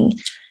meaning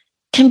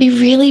can be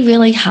really,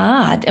 really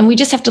hard. And we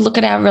just have to look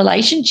at our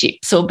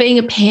relationships, or being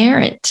a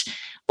parent,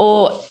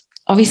 or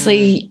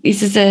obviously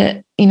this is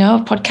a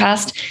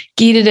podcast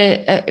geared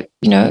at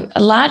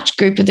a large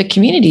group of the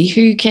community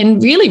who can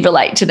really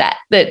relate to that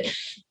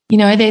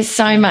there's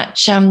so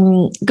much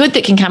good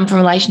that can come from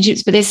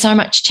relationships, but there's so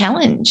much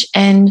challenge.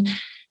 And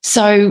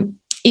so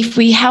if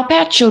we help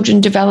our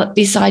children develop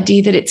this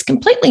idea that it's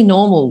completely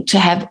normal to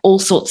have all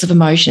sorts of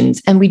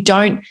emotions, and we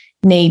don't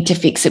need to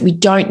fix it, we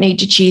don't need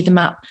to cheer them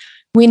up,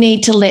 we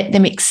need to let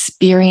them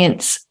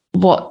experience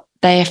what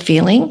they are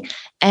feeling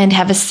and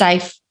have a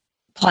safe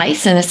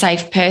place and a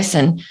safe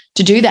person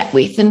to do that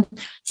with. And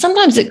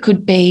sometimes it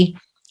could be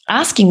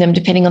asking them,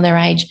 depending on their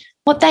age,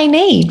 what they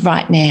need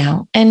right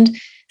now. And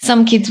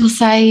Some kids will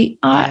say,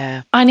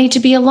 I need to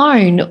be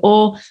alone,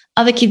 or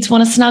other kids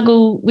want to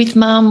snuggle with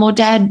mum or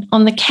dad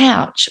on the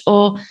couch,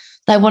 or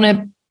they want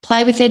to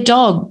play with their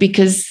dog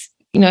because,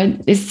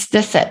 it's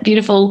just that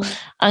beautiful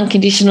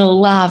unconditional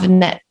love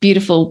and that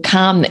beautiful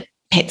calm that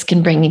pets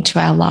can bring into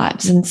our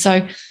lives. And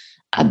so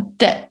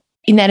that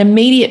in that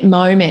immediate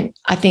moment,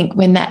 I think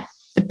when the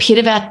pit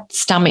of our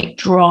stomach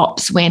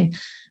drops, when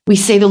we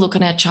see the look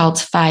on our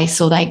child's face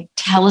or they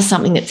tell us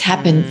something that's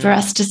happened, for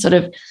us to sort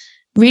of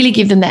really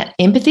give them that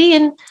empathy.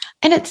 And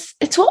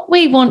it's what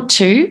we want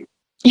to,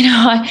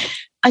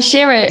 I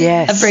share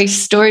a brief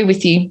story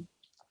with you.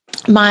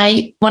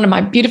 One of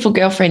my beautiful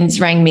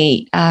girlfriends rang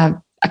me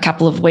a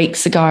couple of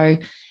weeks ago,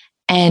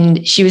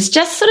 and she was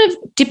just sort of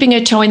dipping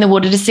her toe in the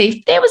water to see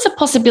if there was a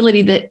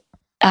possibility that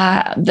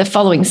the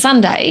following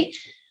Sunday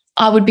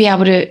I would be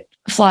able to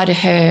fly to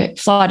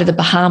the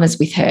Bahamas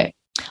with her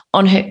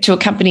to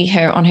accompany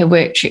her on her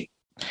work trip.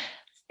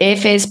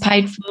 Airfares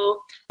paid for,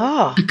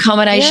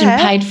 accommodation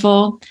paid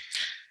for.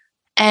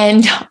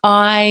 And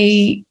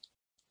I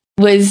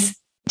was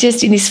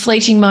just in this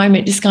fleeting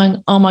moment just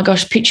going, oh my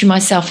gosh, picture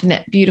myself in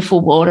that beautiful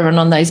water and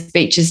on those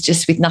beaches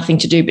just with nothing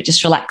to do but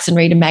just relax and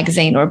read a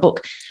magazine or a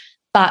book.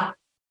 But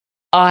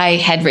I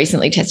had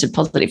recently tested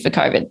positive for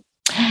COVID,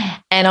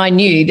 and I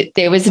knew that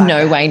there was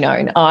no way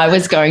known I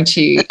was going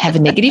to have a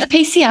negative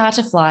PCR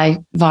to fly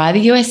via the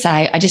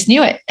USA. I just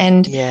knew it.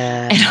 And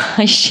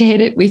I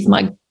shared it with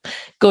my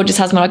gorgeous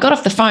husband. I got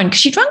off the phone because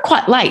she'd run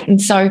quite late.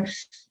 And so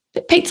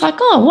Pete's like,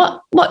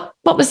 oh,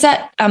 what was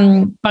that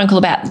phone call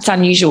about? It's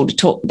unusual to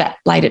talk that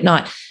late at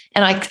night.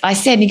 And I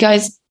said, and he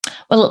goes,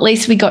 well, at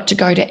least we got to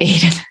go to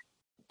Eden.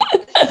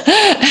 And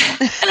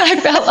I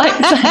felt like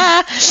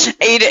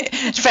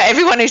Eden, for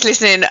everyone who's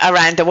listening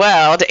around the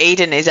world,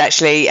 Eden is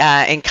actually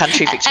in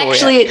country Victoria.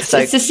 Actually, it's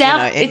the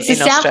south. It's the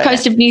south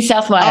coast of New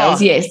South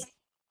Wales. Yes.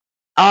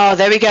 Oh,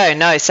 there we go.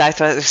 No, South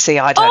Wales. See,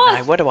 I don't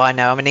know. What do I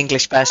know? I'm an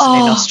English person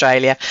in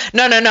Australia.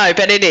 No,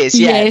 but it is.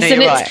 Yeah, yes, you're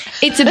right.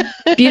 It's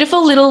a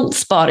beautiful little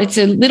spot. It's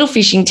a little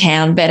fishing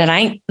town, but it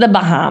ain't the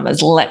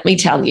Bahamas, let me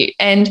tell you.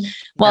 And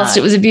whilst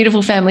it was a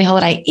beautiful family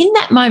holiday, in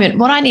that moment,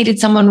 what I needed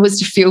someone was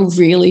to feel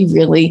really,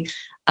 really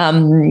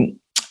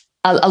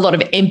a lot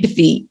of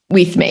empathy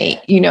with me,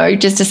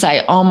 just to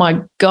say, oh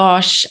my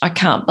gosh, I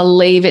can't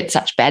believe it.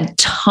 Such bad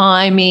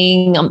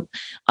timing.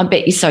 I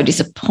bet you're so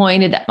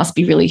disappointed. That must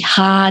be really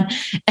hard.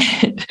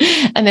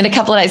 And then a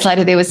couple of days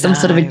later, there was some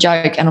sort of a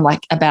joke, and I'm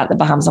like, about the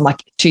Bahamas. I'm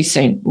like, too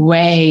soon,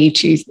 way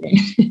too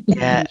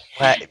soon.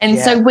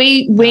 So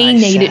we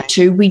need it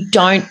too. We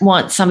don't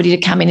want somebody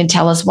to come in and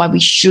tell us why we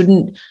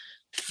shouldn't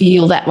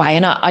feel that way.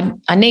 And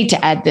I need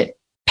to add that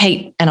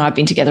Pete and I have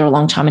been together a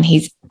long time, and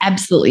he's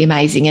absolutely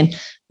amazing. And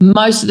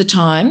most of the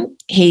time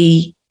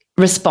he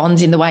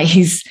responds in the way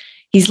he's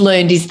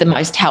learned is the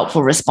most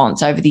helpful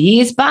response over the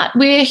years, but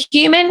we're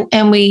human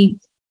and we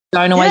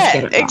don't always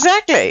get it right.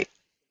 Exactly.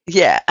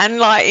 Yeah.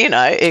 And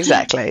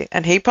exactly.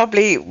 And he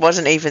probably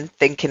wasn't even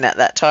thinking at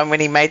that time when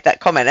he made that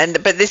comment.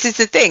 But this is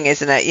the thing,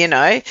 isn't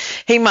it?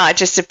 He might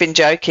just have been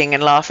joking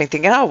and laughing,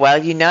 thinking, oh,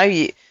 well, you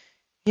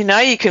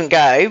can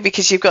go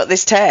because you've got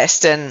this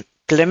test and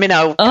blooming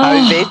old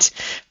COVID.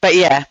 But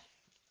yeah.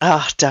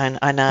 Oh, don't.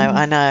 I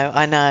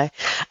know.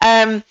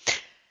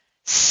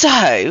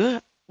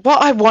 So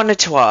what I wanted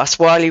to ask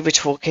while you were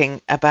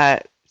talking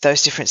about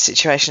those different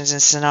situations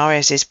and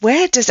scenarios is,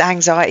 where does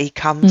anxiety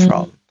come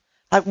from?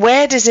 Like,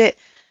 where does it,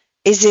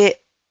 is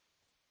it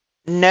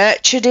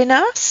nurtured in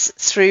us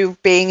through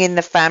being in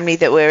the family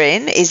that we're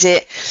in? Is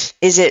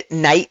it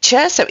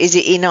nature? So is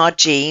it in our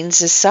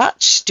genes as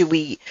such? Do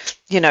we,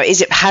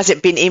 has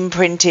it been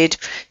imprinted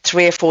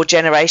 3 or 4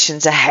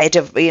 generations ahead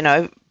of,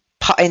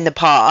 in the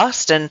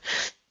past, and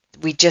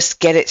we just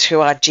get it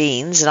through our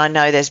genes? And I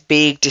know there's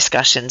big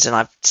discussions, and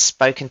I've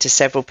spoken to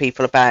several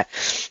people about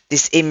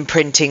this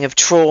imprinting of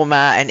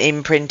trauma and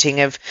imprinting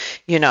of,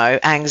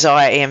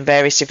 anxiety and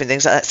various different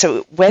things like that.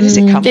 So where does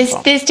it come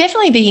from? There's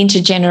definitely the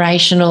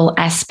intergenerational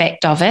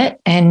aspect of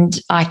it,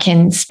 and I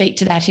can speak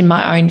to that in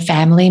my own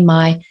family.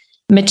 My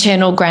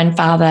maternal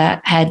grandfather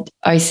had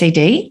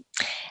OCD.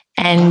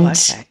 And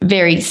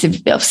very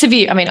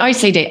severe. I mean,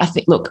 OCD, I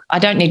think, look, I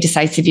don't need to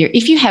say severe.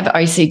 If you have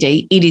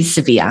OCD, it is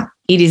severe.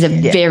 It is a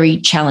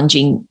very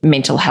challenging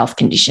mental health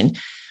condition.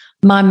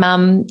 My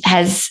mum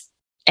has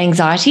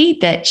anxiety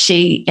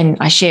and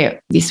I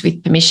share this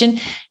with permission,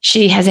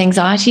 she has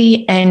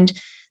anxiety. And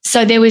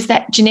so there was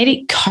that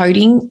genetic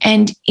coding.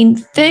 And in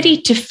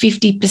 30 to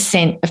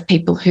 50% of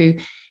people who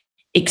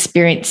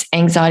experience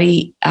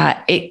anxiety,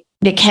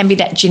 there can be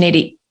that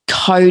genetic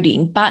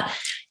coding. But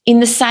in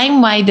the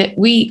same way that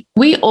we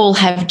all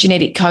have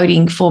genetic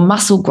coding for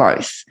muscle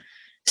growth.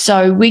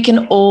 So we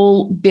can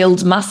all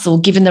build muscle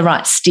given the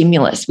right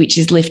stimulus, which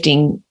is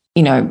lifting,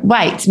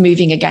 weights,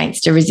 moving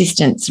against a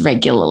resistance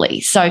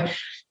regularly. So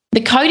the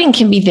coding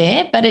can be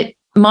there, but it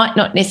might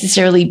not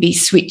necessarily be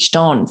switched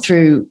on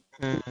through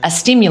a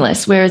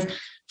stimulus. Whereas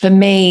for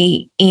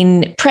me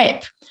in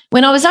prep,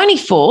 when I was only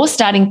 4,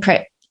 starting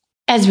prep,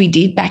 as we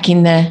did back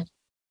in the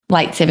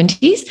late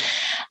 70s,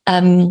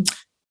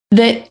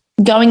 that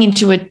going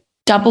into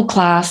double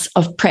class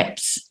of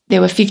preps.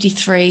 There were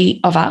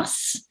 53 of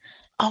us.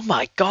 Oh,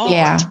 my God.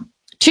 Yeah.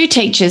 2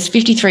 teachers,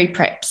 53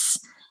 preps.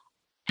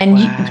 And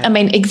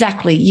Wow.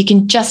 exactly. You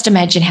can just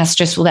imagine how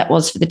stressful that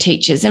was for the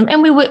teachers. And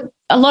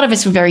a lot of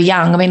us were very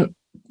young.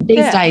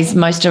 These days,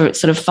 most are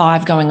sort of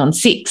 5 going on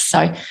 6.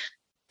 So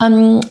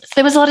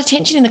there was a lot of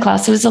tension in the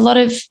class. There was a lot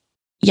of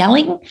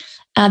yelling.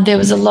 There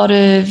was a lot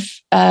of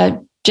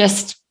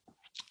just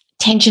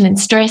tension and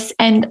stress.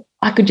 And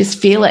I could just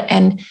feel it.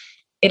 And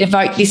it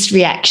evoked this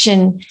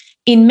reaction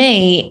in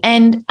me.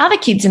 And other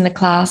kids in the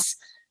class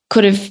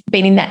could have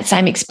been in that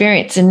same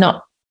experience and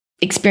not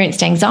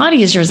experienced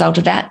anxiety as a result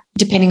of that,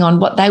 depending on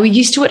what they were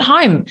used to at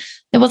home.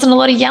 There wasn't a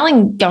lot of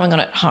yelling going on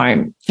at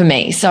home for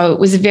me. So it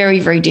was a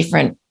very, very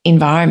different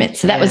environment.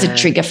 So that was a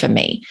trigger for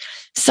me.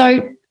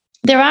 So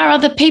there are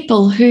other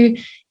people who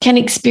can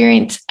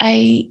experience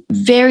a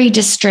very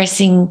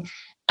distressing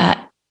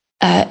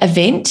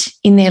event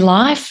in their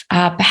life,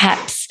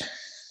 perhaps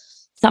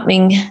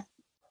something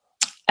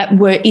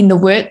in the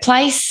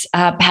workplace,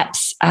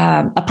 perhaps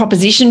a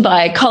proposition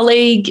by a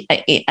colleague,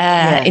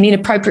 an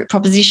inappropriate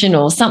proposition,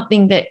 or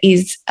something that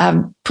is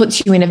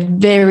puts you in a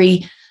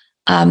very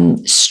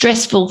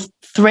stressful,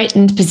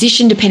 threatened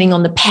position, depending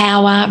on the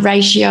power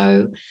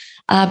ratio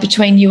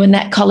between you and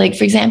that colleague,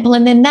 for example.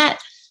 And then that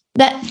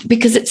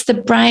because it's the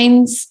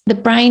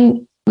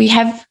brain, we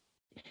have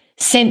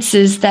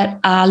senses that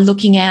are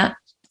looking out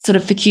sort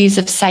of for cues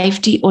of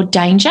safety or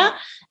danger.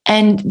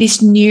 And this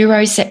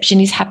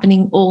neuroception is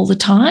happening all the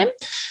time.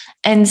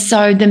 And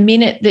so the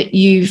minute that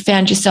you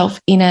found yourself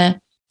in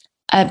a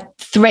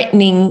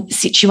threatening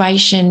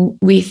situation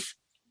with,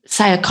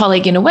 say, a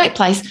colleague in a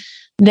workplace,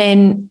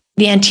 then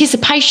the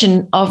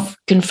anticipation of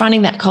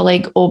confronting that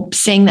colleague or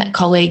seeing that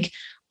colleague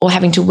or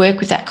having to work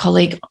with that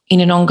colleague in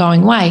an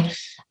ongoing way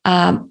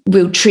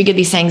will trigger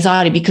this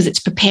anxiety, because it's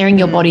preparing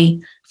your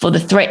body for the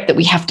threat that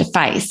we have to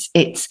face.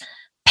 It's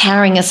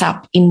powering us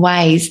up in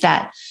ways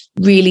that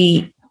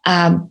really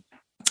are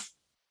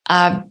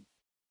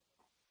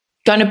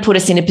going to put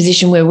us in a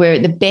position where we're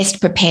the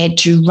best prepared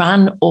to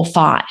run or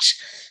fight.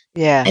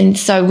 Yeah. And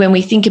so when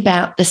we think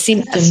about the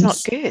symptoms,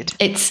 that's not good.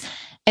 It's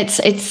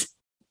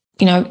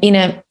in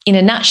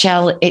a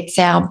nutshell, it's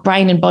our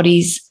brain and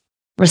body's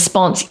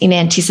response in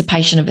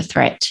anticipation of a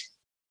threat,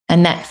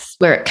 and that's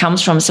where it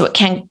comes from. So it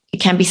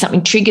can be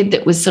something triggered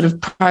that was sort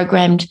of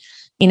programmed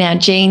in our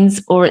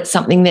genes, or it's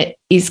something that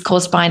is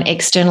caused by an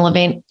external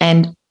event,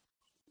 and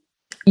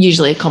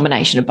usually a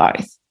combination of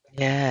both.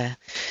 Yeah.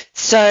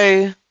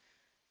 So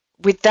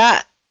with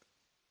that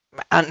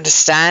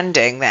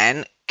understanding,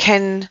 then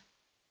can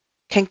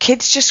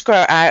kids just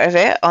grow out of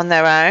it on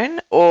their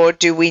own, or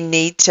do we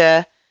need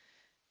to?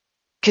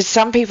 Because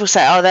some people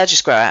say, "Oh, they'll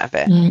just grow out of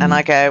it," and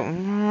I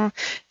go,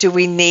 "Do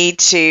we need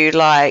to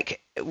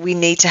we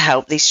need to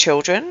help these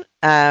children?"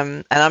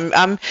 And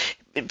I'm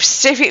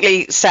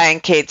specifically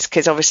saying kids,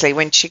 because obviously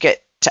when you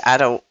get to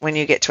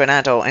an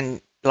adult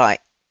and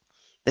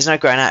there's no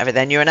growing out of it,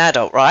 then you're an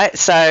adult, right?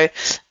 So,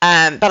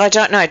 but I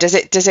don't know. Does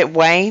it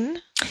wane?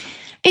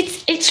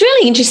 It's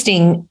really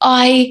interesting.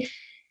 I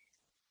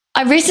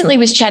recently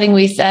was chatting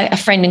with a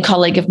friend and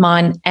colleague of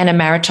mine, Anna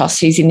Maritos,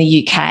 who's in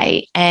the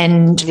UK,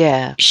 and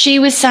she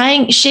was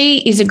saying, she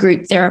is a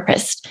group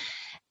therapist,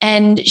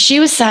 and she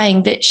was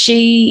saying that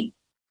she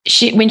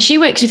when she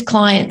works with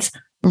clients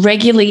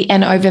regularly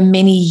and over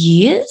many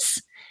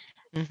years,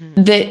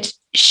 that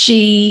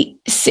she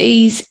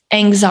sees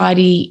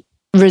anxiety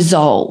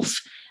resolve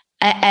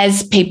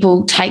as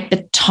people take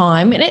the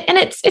time, and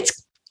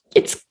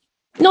it's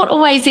not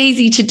always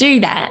easy to do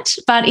that,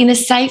 but in a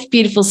safe,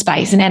 beautiful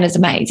space, and Anna's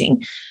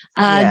amazing.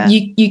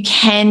 You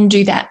can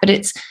do that, but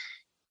it's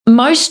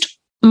most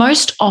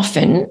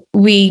often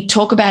we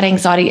talk about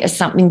anxiety as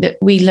something that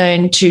we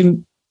learn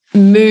to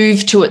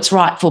move to its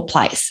rightful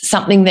place,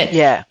 something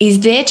that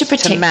is there to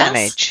protect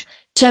us,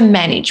 to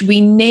manage.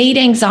 We need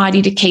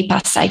anxiety to keep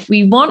us safe.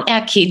 We want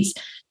our kids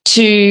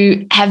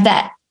to have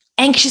that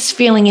anxious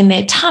feeling in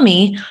their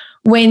tummy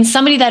when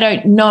somebody they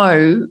don't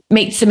know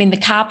meets them in the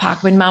car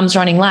park when mum's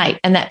running late,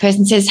 and that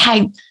person says,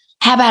 "Hey,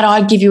 how about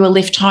I give you a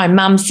lift home?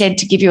 Mum said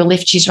to give you a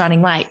lift, she's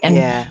running late."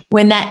 And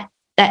when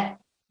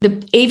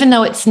even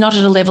though it's not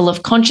at a level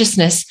of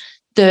consciousness,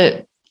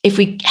 if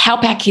we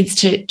help our kids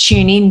to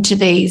tune into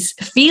these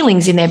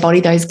feelings in their body,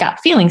 those gut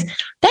feelings,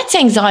 that's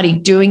anxiety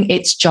doing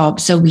its job.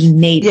 So we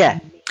need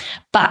it.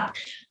 But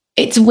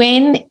it's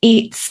when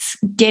it's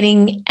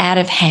getting out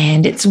of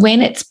hand, it's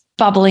when it's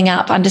bubbling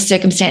up under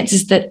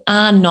circumstances that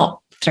are not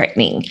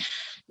threatening,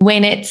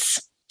 when it's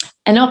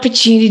an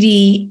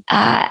opportunity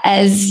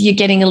as you're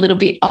getting a little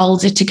bit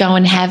older to go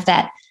and have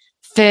that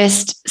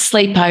first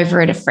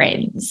sleepover at a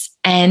friend's,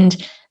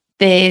 and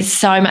there's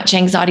so much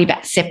anxiety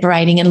about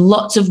separating and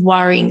lots of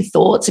worrying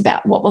thoughts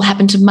about what will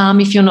happen to mum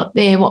if you're not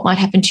there, what might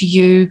happen to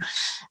you,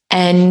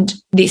 and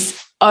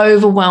this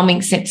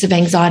overwhelming sense of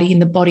anxiety in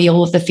the body,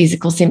 all of the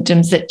physical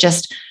symptoms that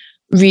just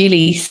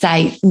really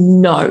say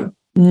no,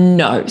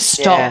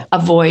 stop,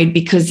 avoid,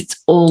 because it's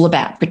all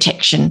about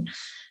protection.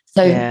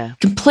 So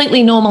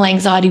completely normal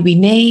anxiety we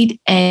need.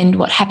 And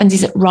what happens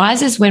is it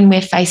rises when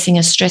we're facing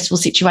a stressful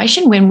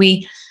situation, when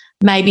we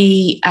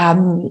maybe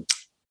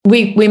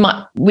we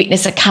might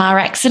witness a car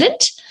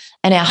accident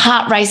and our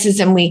heart races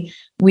and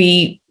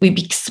we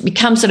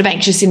become sort of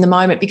anxious in the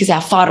moment because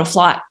our fight or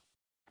flight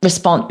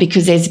response,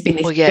 because there's been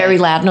this very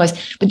loud noise.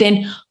 But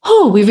then,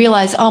 we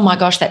realize, oh my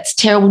gosh, that's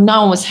terrible.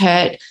 No one was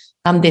hurt.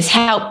 There's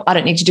help. I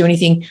don't need to do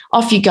anything.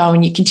 Off you go,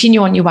 and you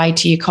continue on your way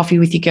to your coffee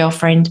with your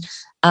girlfriend,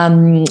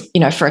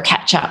 for a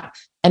catch up.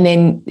 And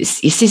then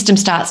your system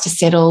starts to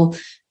settle.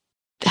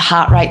 The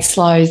heart rate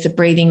slows, the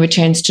breathing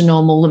returns to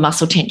normal, the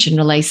muscle tension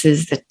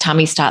releases, the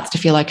tummy starts to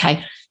feel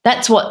okay.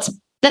 That's normal.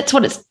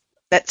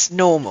 That's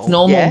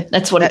normal. Yeah?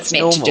 That's what it's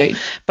meant to do.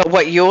 But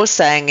what you're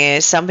saying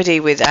is somebody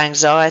with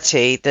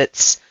anxiety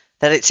that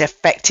it's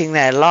affecting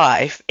their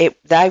life,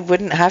 they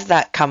wouldn't have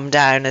that come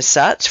down as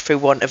such, through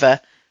want of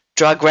a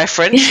drug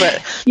reference,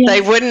 but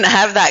they wouldn't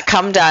have that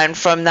come down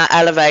from that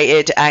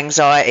elevated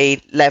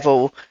anxiety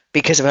level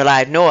because of a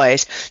loud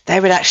noise. They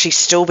would actually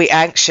still be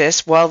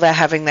anxious while they're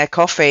having their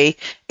coffee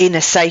in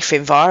a safe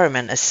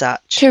environment as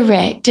such.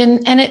 Correct.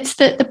 And it's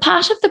the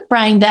part of the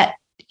brain that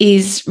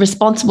is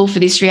responsible for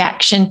this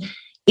reaction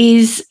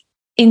is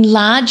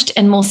enlarged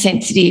and more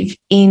sensitive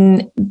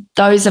in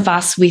those of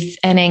us with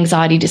an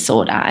anxiety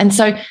disorder. And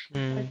so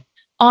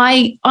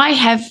I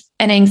have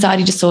an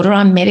anxiety disorder.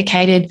 I'm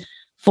medicated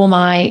for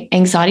my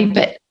anxiety,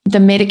 but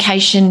the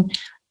medication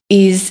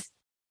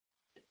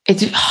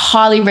it's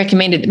highly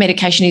recommended. The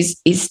medication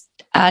is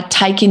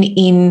taken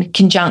in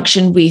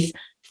conjunction with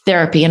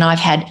therapy. And I've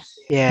had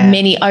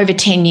many, over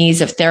 10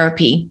 years of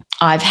therapy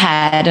I've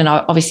had, and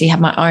I obviously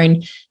have my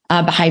own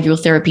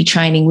behavioural therapy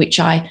training, which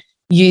I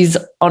use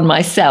on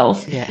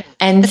myself. Yeah.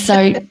 And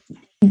so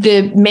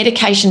the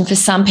medication for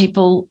some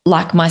people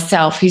like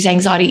myself whose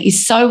anxiety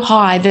is so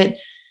high that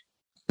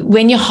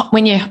when your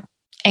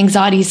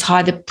anxiety is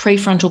high, the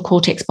prefrontal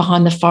cortex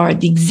behind the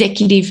forehead, the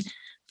executive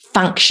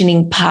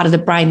functioning part of the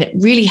brain that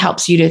really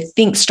helps you to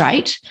think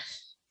straight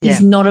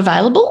is not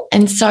available.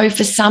 And so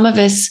for some of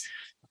us,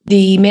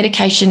 the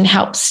medication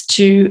helps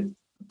to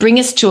bring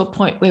us to a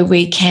point where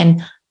we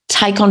can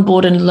take on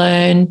board and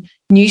learn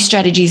new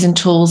strategies and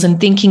tools and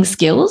thinking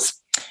skills,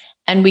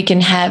 and we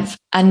can have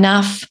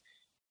enough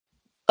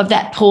of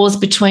that pause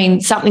between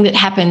something that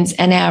happens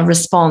and our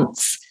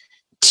response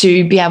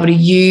to be able to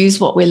use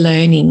what we're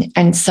learning.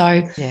 And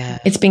so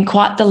it's been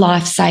quite the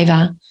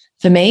lifesaver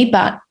for me.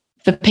 But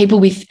for people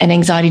with an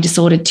anxiety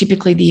disorder,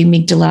 typically the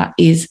amygdala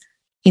is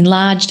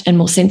enlarged and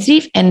more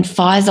sensitive and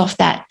fires off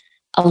that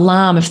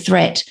alarm of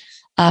threat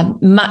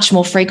much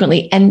more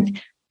frequently. And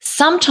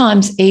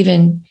sometimes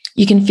even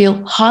you can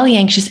feel highly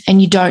anxious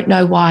and you don't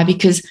know why,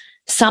 because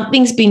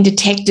something's been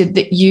detected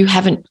that you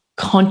haven't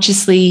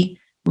consciously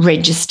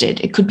registered.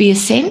 It could be a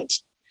scent.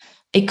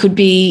 It could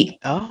be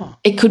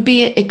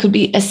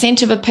a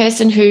scent of a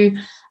person who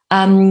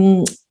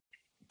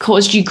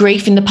caused you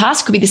grief in the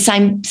past. It could be the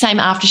same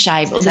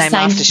aftershave or the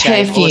same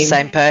perfume. Or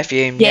same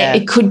perfume. Yeah,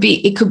 it could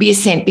be a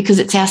scent, because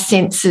it's our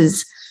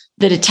senses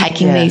that are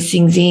taking these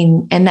things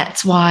in, and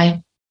that's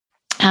why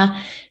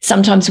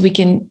sometimes we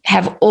can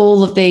have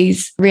all of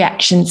these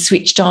reactions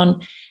switched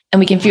on,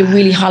 and we can feel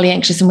really highly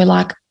anxious, and we're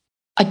like,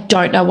 I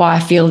don't know why I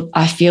feel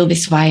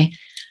this way.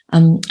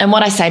 And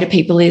what I say to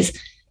people is,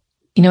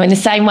 in the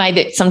same way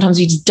that sometimes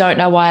we just don't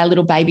know why our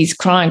little baby's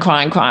crying,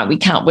 we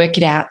can't work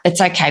it out.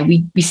 It's okay.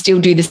 We still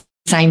do the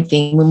same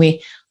thing when we're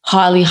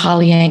highly,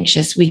 highly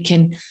anxious. We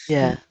can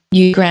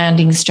use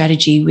grounding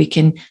strategy. We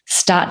can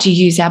start to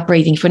use our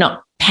breathing. If we're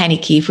not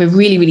panicky, if we're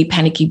really, really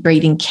panicky,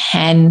 breathing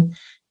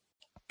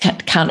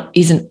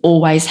isn't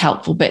always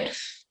helpful, but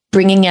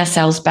bringing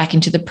ourselves back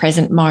into the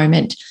present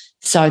moment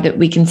so that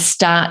we can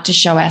start to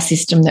show our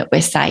system that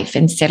we're safe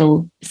and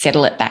settle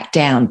it back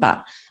down.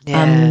 But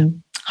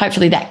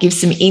hopefully that gives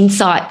some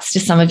insights to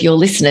some of your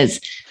listeners.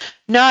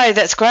 No,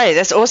 that's great.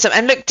 That's awesome.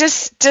 And look,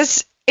 does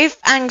if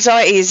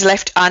anxiety is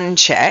left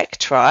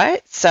unchecked,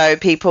 right? So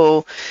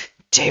people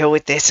deal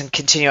with this and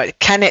continue.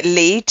 Can it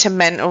lead to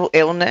mental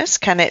illness?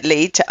 Can it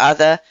lead to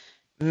other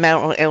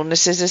mental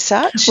illnesses as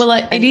such? Well,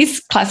 it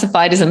is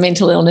classified as a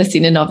mental illness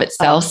in and of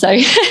itself, so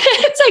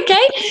it's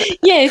okay.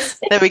 Yes.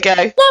 There we go.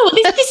 No,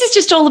 this is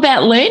just all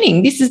about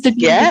learning. This is the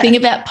thing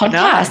about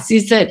podcasts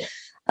is that,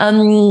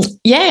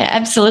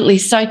 absolutely.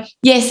 So,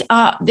 yes,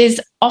 there's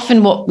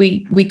often what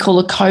we call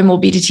a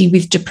comorbidity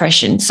with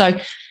depression. So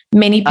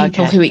many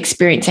people who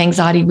experience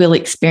anxiety will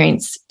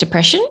experience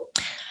depression.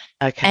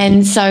 Okay.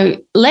 And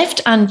so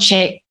left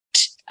unchecked,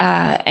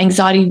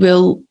 anxiety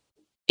will,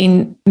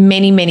 in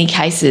many, many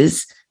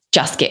cases,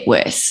 just get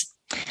worse.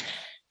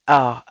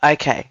 Oh,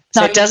 okay.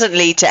 So it doesn't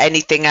lead to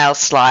anything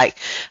else like,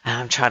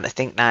 I'm trying to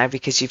think now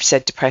because you've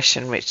said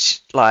depression,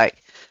 which I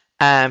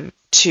don't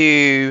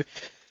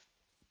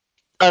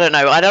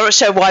know. I'm not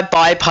sure why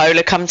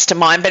bipolar comes to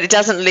mind, but it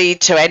doesn't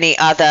lead to any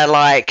other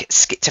like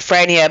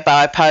schizophrenia,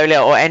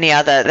 bipolar, or any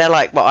other. They're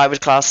like what I would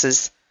class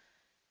as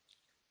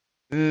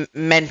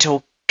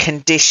mental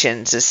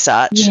conditions as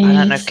such. Yes. I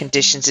don't know if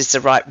conditions is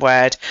the right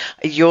word.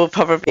 You're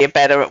probably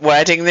better at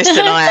wording this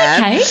than I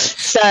am. Okay.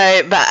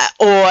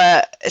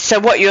 So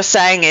what you're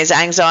saying is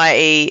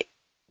anxiety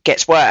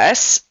gets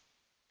worse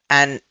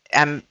and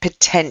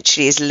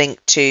potentially is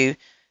linked to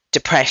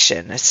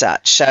depression as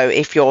such. So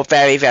if you're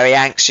very, very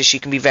anxious, you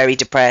can be very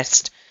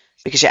depressed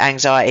because your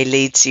anxiety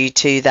leads you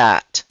to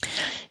that.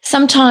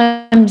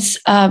 Sometimes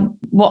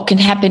what can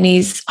happen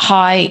is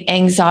high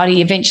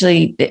anxiety.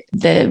 Eventually,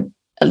 the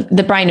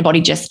brain and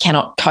body just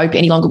cannot cope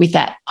any longer with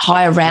that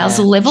high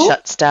arousal level.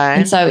 Shuts down.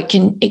 And so it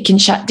can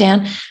shut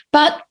down.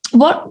 But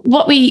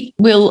what we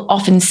will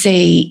often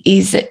see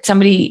is that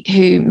somebody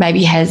who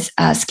maybe has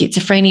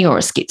schizophrenia or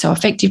a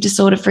schizoaffective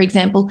disorder, for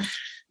example,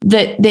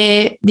 that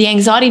the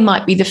anxiety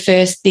might be the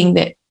first thing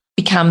that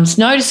becomes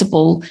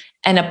noticeable,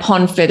 and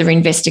upon further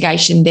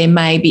investigation, there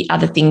may be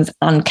other things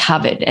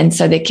uncovered. And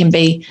so there can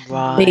be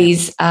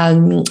these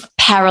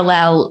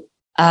parallel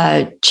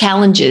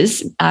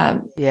challenges,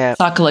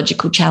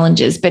 psychological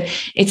challenges, but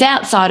it's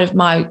outside of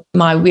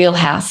my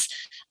wheelhouse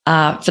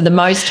for the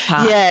most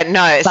part. Yeah,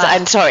 no,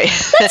 I'm sorry.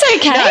 That's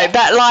okay. No,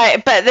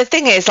 but the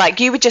thing is, like,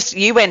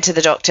 you went to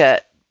the doctor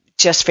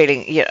just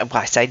feeling,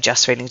 I say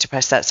just feeling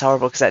depressed, that's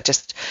horrible because that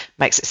just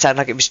makes it sound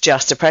like it was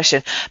just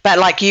depression. But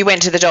like, you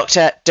went to the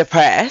doctor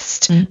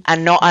depressed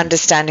and not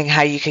understanding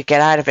how you could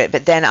get out of it.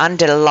 But then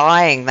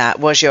underlying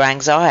that was your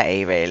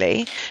anxiety,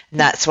 really. And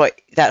that's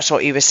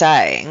what you were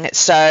saying.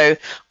 So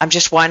I'm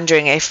just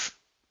wondering if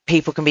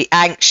people can be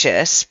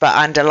anxious, but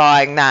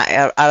underlying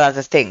that are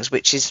other things,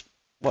 which is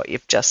what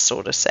you've just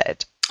sort of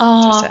said.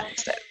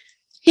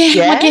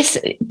 Yeah, I guess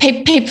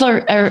people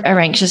are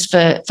anxious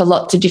for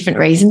lots of different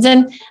reasons,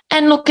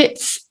 and look,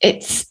 it's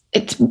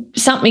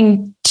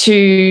something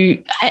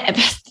to.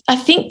 I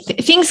think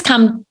things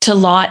come to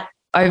light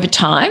over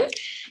time,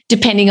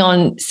 depending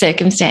on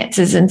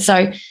circumstances, and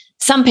so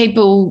some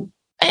people,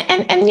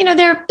 and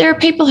there are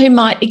people who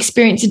might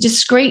experience a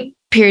discrete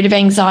period of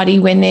anxiety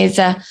when there's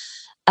a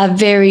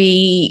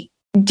very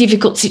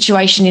difficult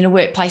situation in a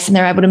workplace, and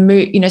they're able to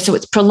move, so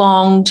it's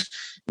prolonged.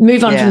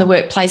 Move on from the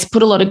workplace,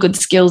 put a lot of good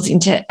skills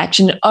into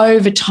action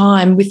over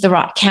time with the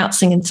right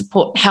counselling and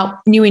support, help,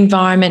 new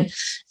environment,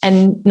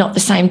 and not the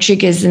same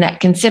triggers, and that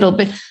can settle.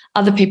 But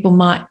other people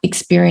might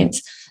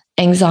experience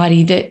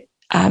anxiety that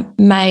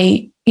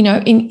may,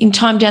 in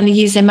time down the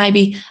years, there may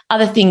be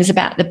other things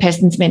about the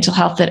person's mental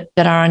health that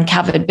are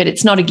uncovered, but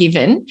it's not a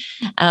given.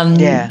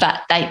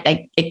 But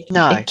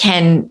it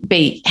can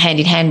be hand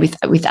in hand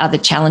with other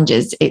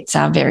challenges. It's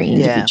very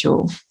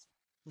individual.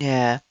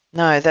 Yeah.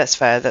 No, that's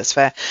fair. That's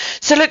fair.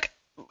 So, look,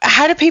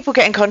 how do people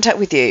get in contact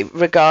with you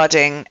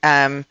regarding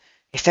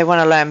if they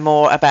want to learn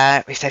more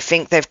about, if they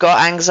think they've got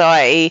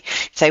anxiety,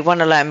 if they want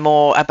to learn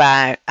more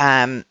about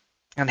and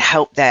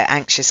help their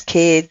anxious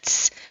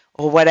kids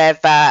or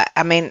whatever?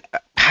 I mean,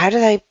 how do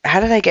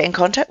they get in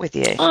contact with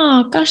you?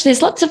 Oh, gosh,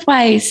 there's lots of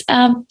ways.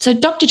 So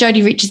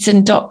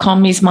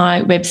drjodirichardson.com is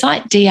my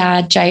website,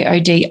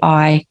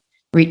 DRJODI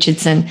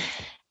Richardson.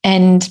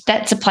 And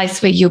that's a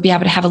place where you'll be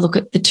able to have a look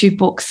at the 2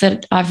 books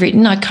that I've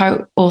written. I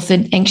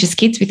co-authored Anxious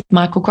Kids with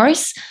Michael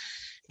Gross.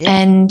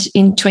 And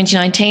in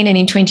 2019 and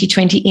in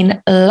 2020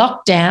 in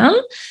lockdown,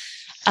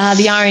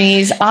 the irony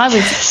is I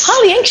was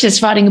highly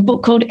anxious writing a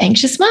book called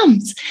Anxious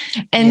Mums.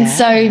 And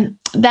so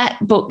that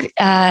book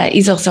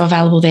is also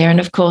available there. And,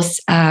 of course,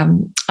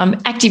 I'm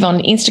active on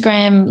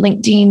Instagram,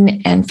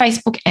 LinkedIn and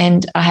Facebook.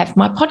 And I have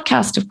my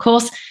podcast, of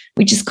course,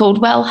 which is called,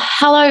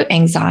 Hello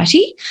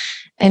Anxiety.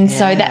 And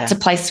so that's a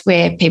place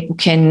where people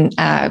can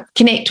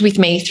connect with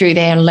me through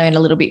there and learn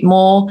a little bit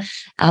more,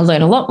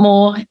 learn a lot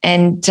more,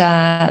 and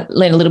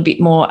learn a little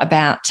bit more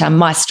about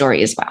my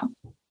story as well.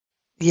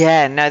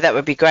 Yeah, no, that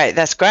would be great.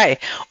 That's great.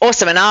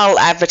 Awesome. And I'll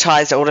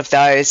advertise all of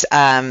those.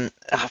 I'll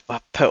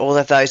put all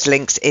of those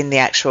links in the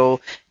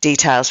actual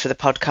details for the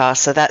podcast.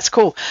 So that's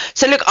cool.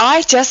 So, look,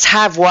 I just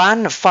have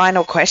one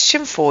final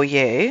question for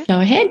you.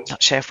 Go ahead.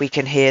 Not sure if we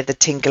can hear the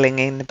tingling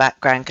in the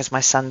background because my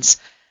son's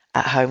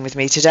at home with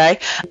me today.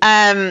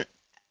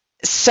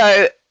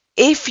 So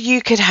if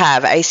you could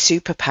have a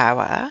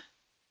superpower,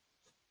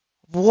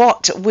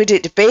 what would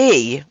it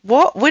be?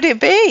 What would it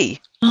be?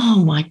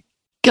 Oh my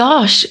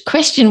gosh,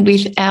 question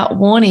without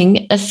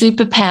warning, a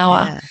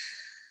superpower. Yeah,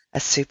 a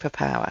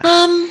superpower.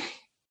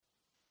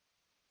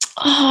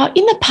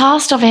 In the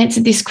past, I've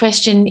answered this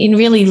question in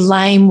really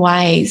lame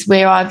ways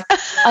where I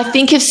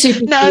think of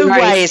superheroes. No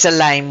way is a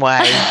lame way.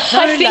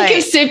 I think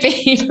of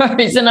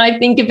superheroes and I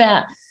think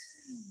about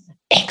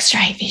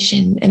X-ray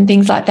vision and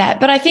things like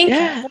that. But I think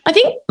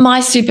my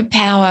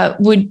superpower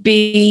would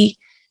be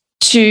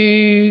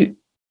to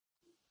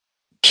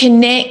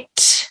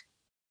connect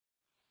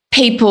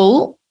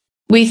people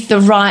with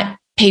the right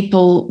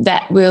people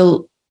that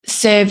will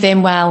serve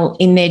them well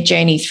in their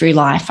journey through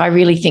life. I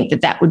really think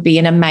that would be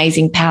an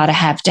amazing power to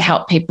have, to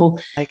help people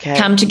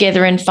come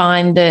together and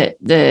find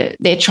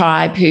their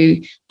tribe who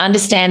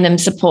understand them,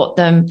 support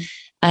them,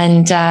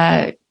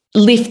 and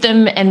lift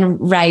them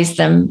and raise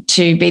them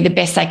to be the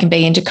best they can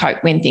be and to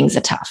cope when things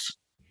are tough.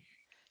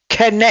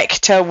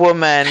 Connector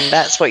woman,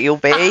 that's what you'll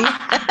be.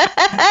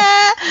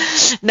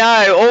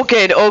 No, all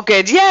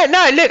good. Yeah,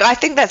 no, look, I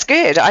think that's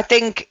good. I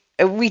think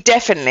we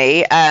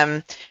definitely,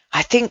 I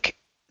think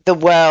the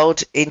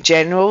world in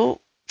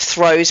general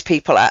throws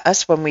people at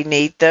us when we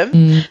need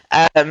them,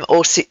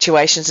 or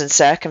situations and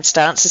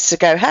circumstances to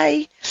go,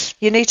 hey,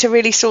 you need to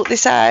really sort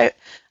this out,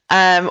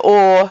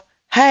 or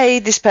hey,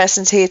 this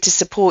person's here to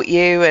support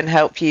you and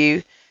help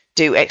you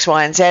do X,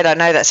 Y, and Z. I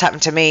know that's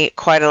happened to me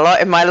quite a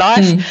lot in my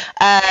life,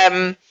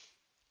 and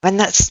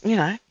that's, you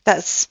know,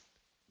 that's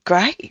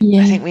great.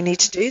 I think we need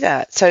to do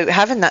that. So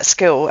having that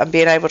skill and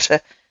being able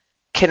to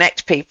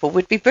connect people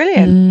would be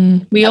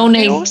brilliant. We all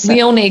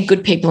need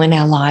good people in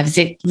our lives.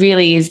 It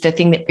really is the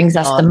thing that brings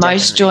us the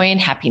most joy and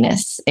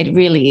happiness. It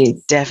really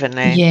is.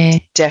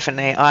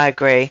 Definitely. I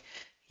agree.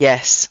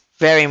 Yes,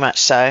 very much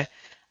so.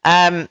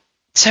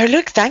 So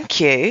look, thank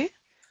you.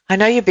 I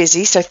know you're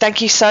busy, so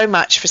thank you so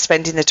much for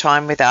spending the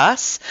time with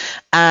us.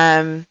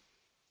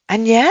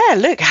 And yeah,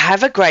 look,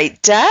 have a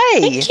great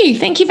day.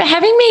 Thank you for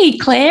having me,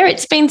 Claire.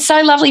 It's been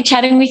so lovely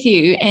chatting with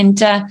you, and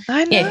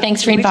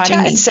thanks for inviting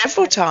me. We've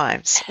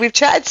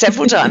chatted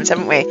several times,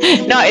 haven't we?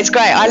 No, it's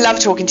great. I love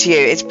talking to you.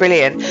 It's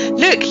brilliant.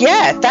 Look,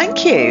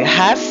 thank you.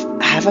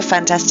 Have a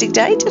fantastic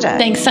day today.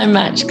 Thanks so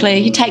much, Claire.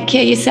 You take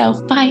care of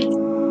yourself. Bye.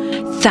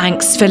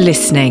 Thanks for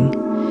listening.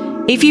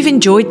 If you've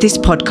enjoyed this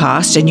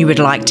podcast and you would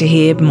like to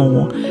hear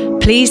more,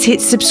 please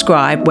hit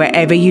subscribe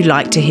wherever you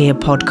like to hear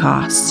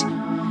podcasts.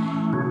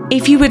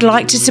 If you would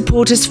like to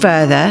support us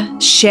further,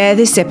 share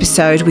this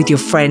episode with your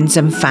friends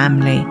and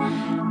family.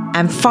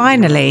 And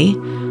finally,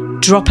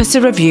 drop us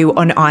a review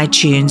on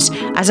iTunes,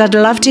 as I'd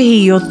love to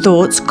hear your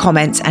thoughts,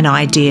 comments, and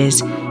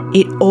ideas.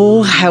 It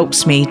all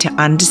helps me to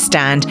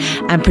understand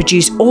and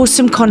produce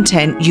awesome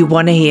content you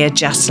want to hear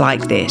just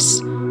like this.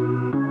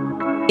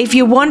 If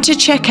you want to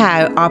check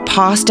out our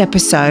past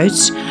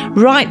episodes,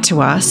 write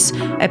to us,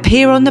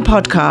 appear on the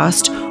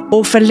podcast,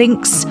 or for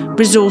links,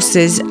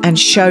 resources, and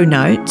show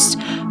notes,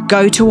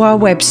 go to our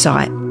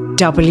website,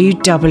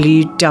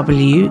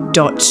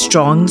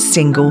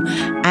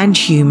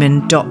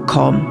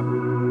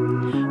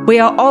 www.strongsingleandhuman.com. We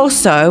are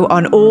also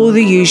on all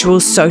the usual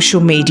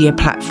social media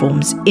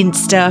platforms,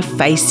 Insta,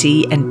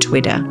 Facey, and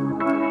Twitter.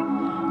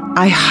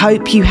 I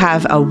hope you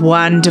have a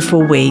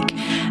wonderful week,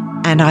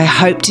 and I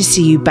hope to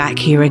see you back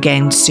here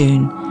again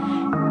soon.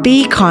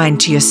 Be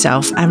kind to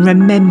yourself, and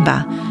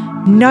remember,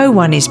 no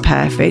one is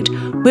perfect.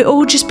 We're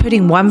all just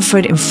putting one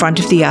foot in front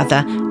of the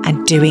other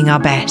and doing our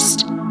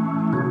best.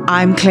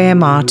 I'm Claire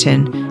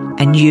Martin,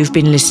 and you've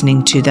been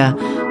listening to the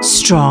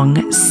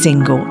Strong,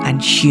 Single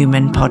and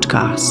Human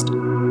podcast.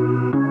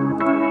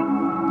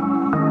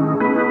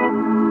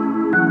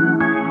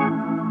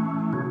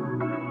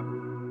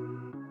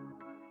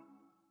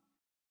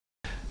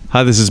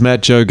 Hi, this is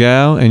Matt Joe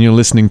Gow, and you're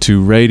listening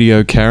to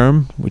Radio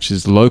Carrum, which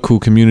is local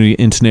community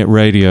internet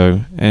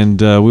radio. And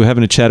we were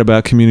having a chat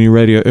about community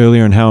radio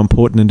earlier and how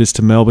important it is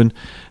to Melbourne,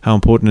 how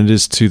important it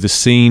is to the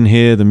scene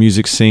here, the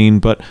music scene,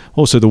 but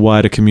also the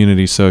wider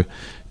community. So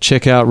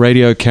check out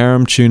Radio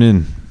Carrum, tune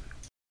in.